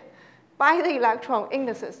affected by the electron in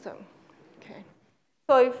the system. Okay.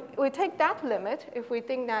 So if we take that limit, if we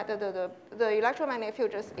think that the electromagnetic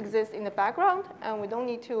field just exists in the background, and we don't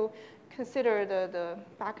need to consider the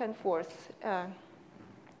back and forth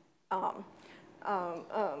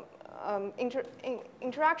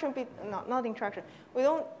interaction, not interaction. We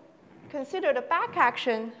don't consider the back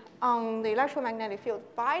action on the electromagnetic field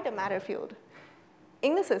by the matter field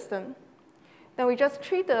in the system. Then we just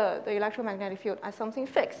treat the electromagnetic field as something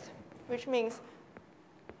fixed, which means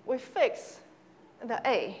we fix the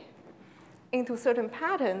A into a certain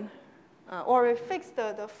pattern, or we fix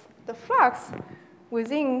the flux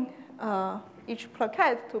within each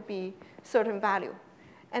plaquette to be certain value.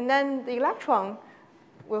 And then the electron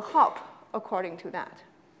will hop according to that.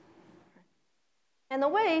 And the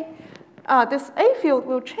way this A field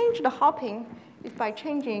will change the hopping is by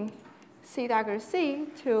changing C dagger C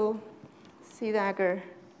to C dagger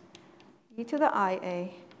e to the IA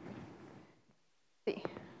C.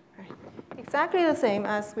 Right. Exactly the same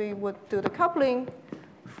as we would do the coupling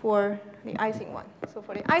for the Ising one. So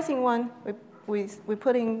for the Ising one, we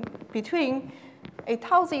put in between a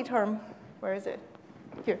tau z term. Where is it?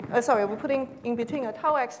 Here. Sorry, we're putting in between a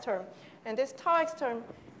tau x term. And this tau x term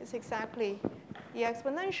is exactly the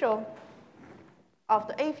exponential of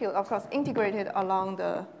the A field, of course, integrated along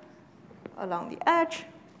the edge.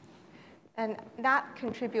 And that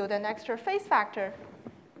contributes an extra phase factor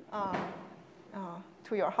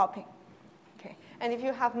to your hopping. Okay. And if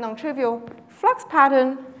you have non-trivial flux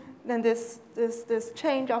pattern, then this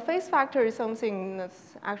change of phase factor is something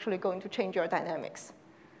that's actually going to change your dynamics.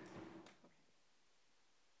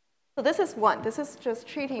 So this is one. This is just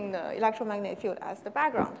treating the electromagnetic field as the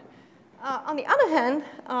background. On the other hand,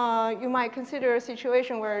 you might consider a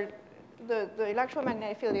situation where the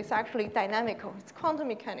electromagnetic field is actually dynamical. It's quantum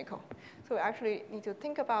mechanical. So we actually need to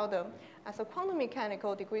think about them as a quantum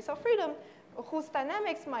mechanical degrees of freedom whose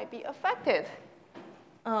dynamics might be affected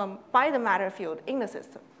by the matter field in the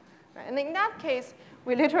system. Right? And in that case,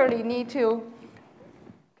 we literally need to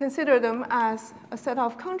consider them as a set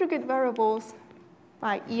of conjugate variables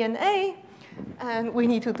by E and A, and we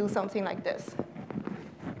need to do something like this.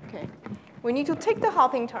 Okay. We need to take the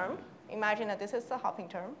hopping term. Imagine that this is the hopping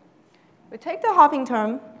term. We take the hopping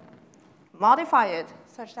term, modify it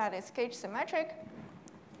such that it's gauge symmetric.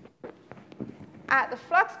 Add the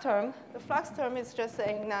flux term. The flux term is just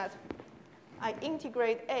saying that I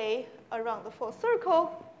integrate A around the full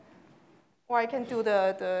circle, Or I can do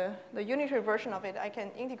the unitary version of it. I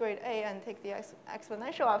can integrate A and take the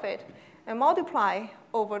exponential of it and multiply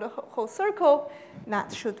over the whole circle.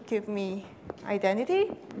 That should give me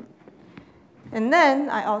identity. And then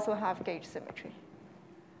I also have gauge symmetry.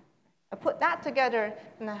 I put that together,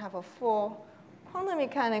 and I have a full quantum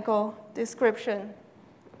mechanical description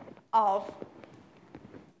of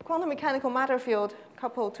quantum mechanical matter field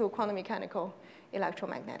coupled to quantum mechanical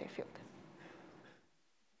electromagnetic field.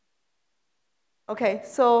 Okay,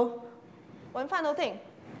 so one final thing.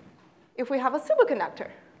 If we have a superconductor,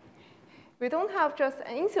 we don't have just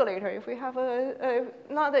an insulator. If we have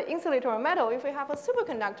not an insulator or metal, if we have a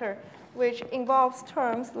superconductor, which involves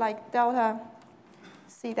terms like delta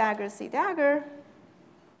C dagger,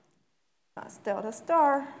 plus delta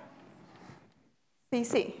star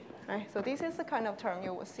CC, right? So this is the kind of term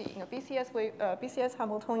you will see in a BCS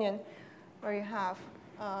Hamiltonian, where you have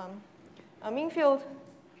a mean field,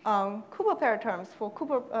 Cooper pair terms for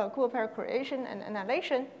Cooper pair creation and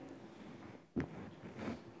annihilation.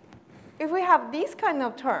 If we have these kind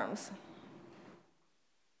of terms,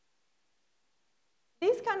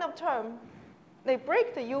 they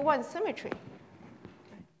break the U1 symmetry.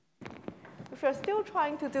 If you're still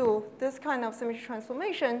trying to do this kind of symmetry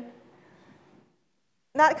transformation,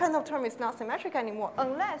 that kind of term is not symmetric anymore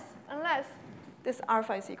unless this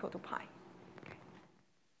alpha is equal to pi. Okay.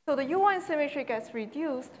 So the U1 symmetry gets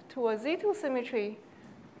reduced to a Z2 symmetry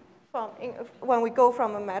when we go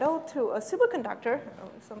from a metal to a superconductor,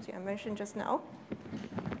 something I mentioned just now,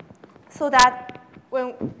 so that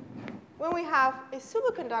when we have a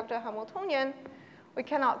superconductor Hamiltonian, we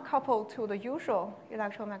cannot couple to the usual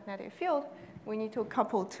electromagnetic field. We need to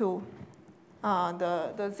couple to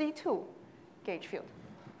the Z2 gauge field,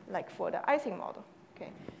 like for the Ising model.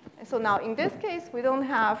 Okay. And so now in this case, we don't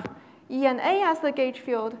have E and A as the gauge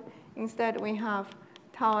field. Instead, we have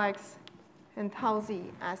tau x and tau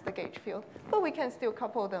z as the gauge field. But we can still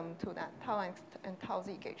couple them to that tau x and tau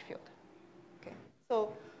z gauge field. Okay.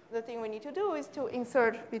 So the thing we need to do is to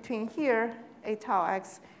insert between here a tau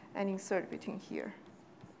x and insert between here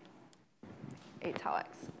a tau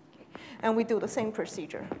x. Okay. And we do the same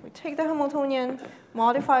procedure. We take the Hamiltonian,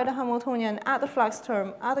 modify the Hamiltonian, add the flux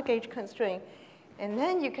term, add the gauge constraint, and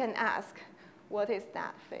then you can ask, what is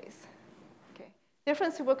that phase? Okay.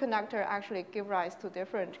 Different superconductor actually give rise to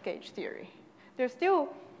different gauge theory. There's still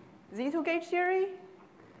Z2 gauge theory,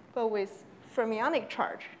 but with fermionic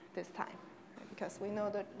charge this time, right? Because we know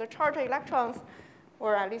that the charged electrons,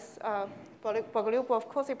 or at least Bogoliubov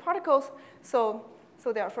quasi-particles, so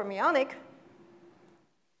they are fermionic,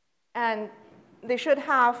 and they should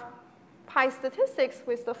have pi statistics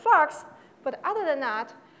with the flux, but other than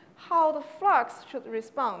that, how the flux should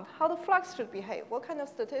respond, how the flux should behave, what kind of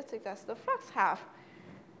statistics does the flux have,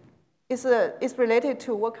 is related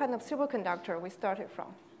to what kind of superconductor we started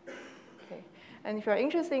from. Okay. And if you're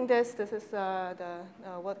interested in this, this is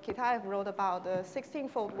what Kitaev wrote about the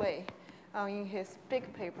 16-fold way in his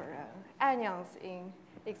big paper, Anyons in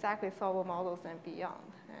exactly solvable models and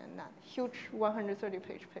beyond, and that huge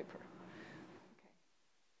 130-page paper.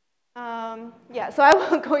 Okay. Yeah, so I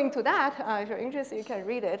won't go into that. If you're interested, you can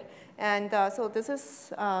read it. And so this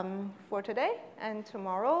is for today. And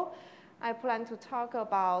tomorrow, I plan to talk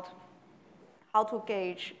about how to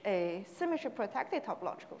gauge a symmetry-protected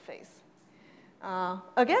topological phase.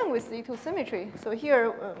 Again, with Z2 symmetry. So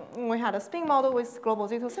here, we had a spin model with global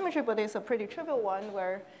Z2 symmetry, but it's a pretty trivial one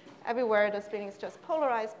where everywhere the spin is just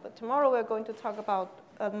polarized. But tomorrow, we're going to talk about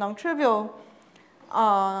a non-trivial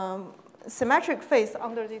symmetric phase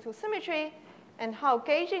under Z2 symmetry, and how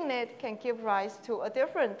gauging it can give rise to a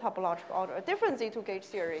different topological order, a different Z2 gauge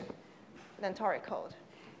theory than toric code.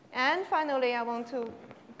 And finally, I want to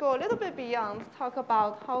go a little bit beyond, talk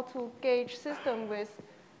about how to gauge system with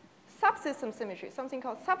subsystem symmetry, something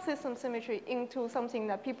called subsystem symmetry, into something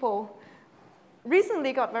that people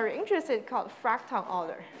recently got very interested called fracton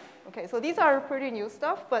order. Okay, so these are pretty new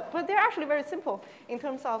stuff, but they're actually very simple in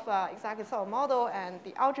terms of exactly solved model and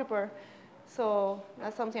the algebra. So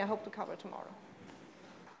that's something I hope to cover tomorrow.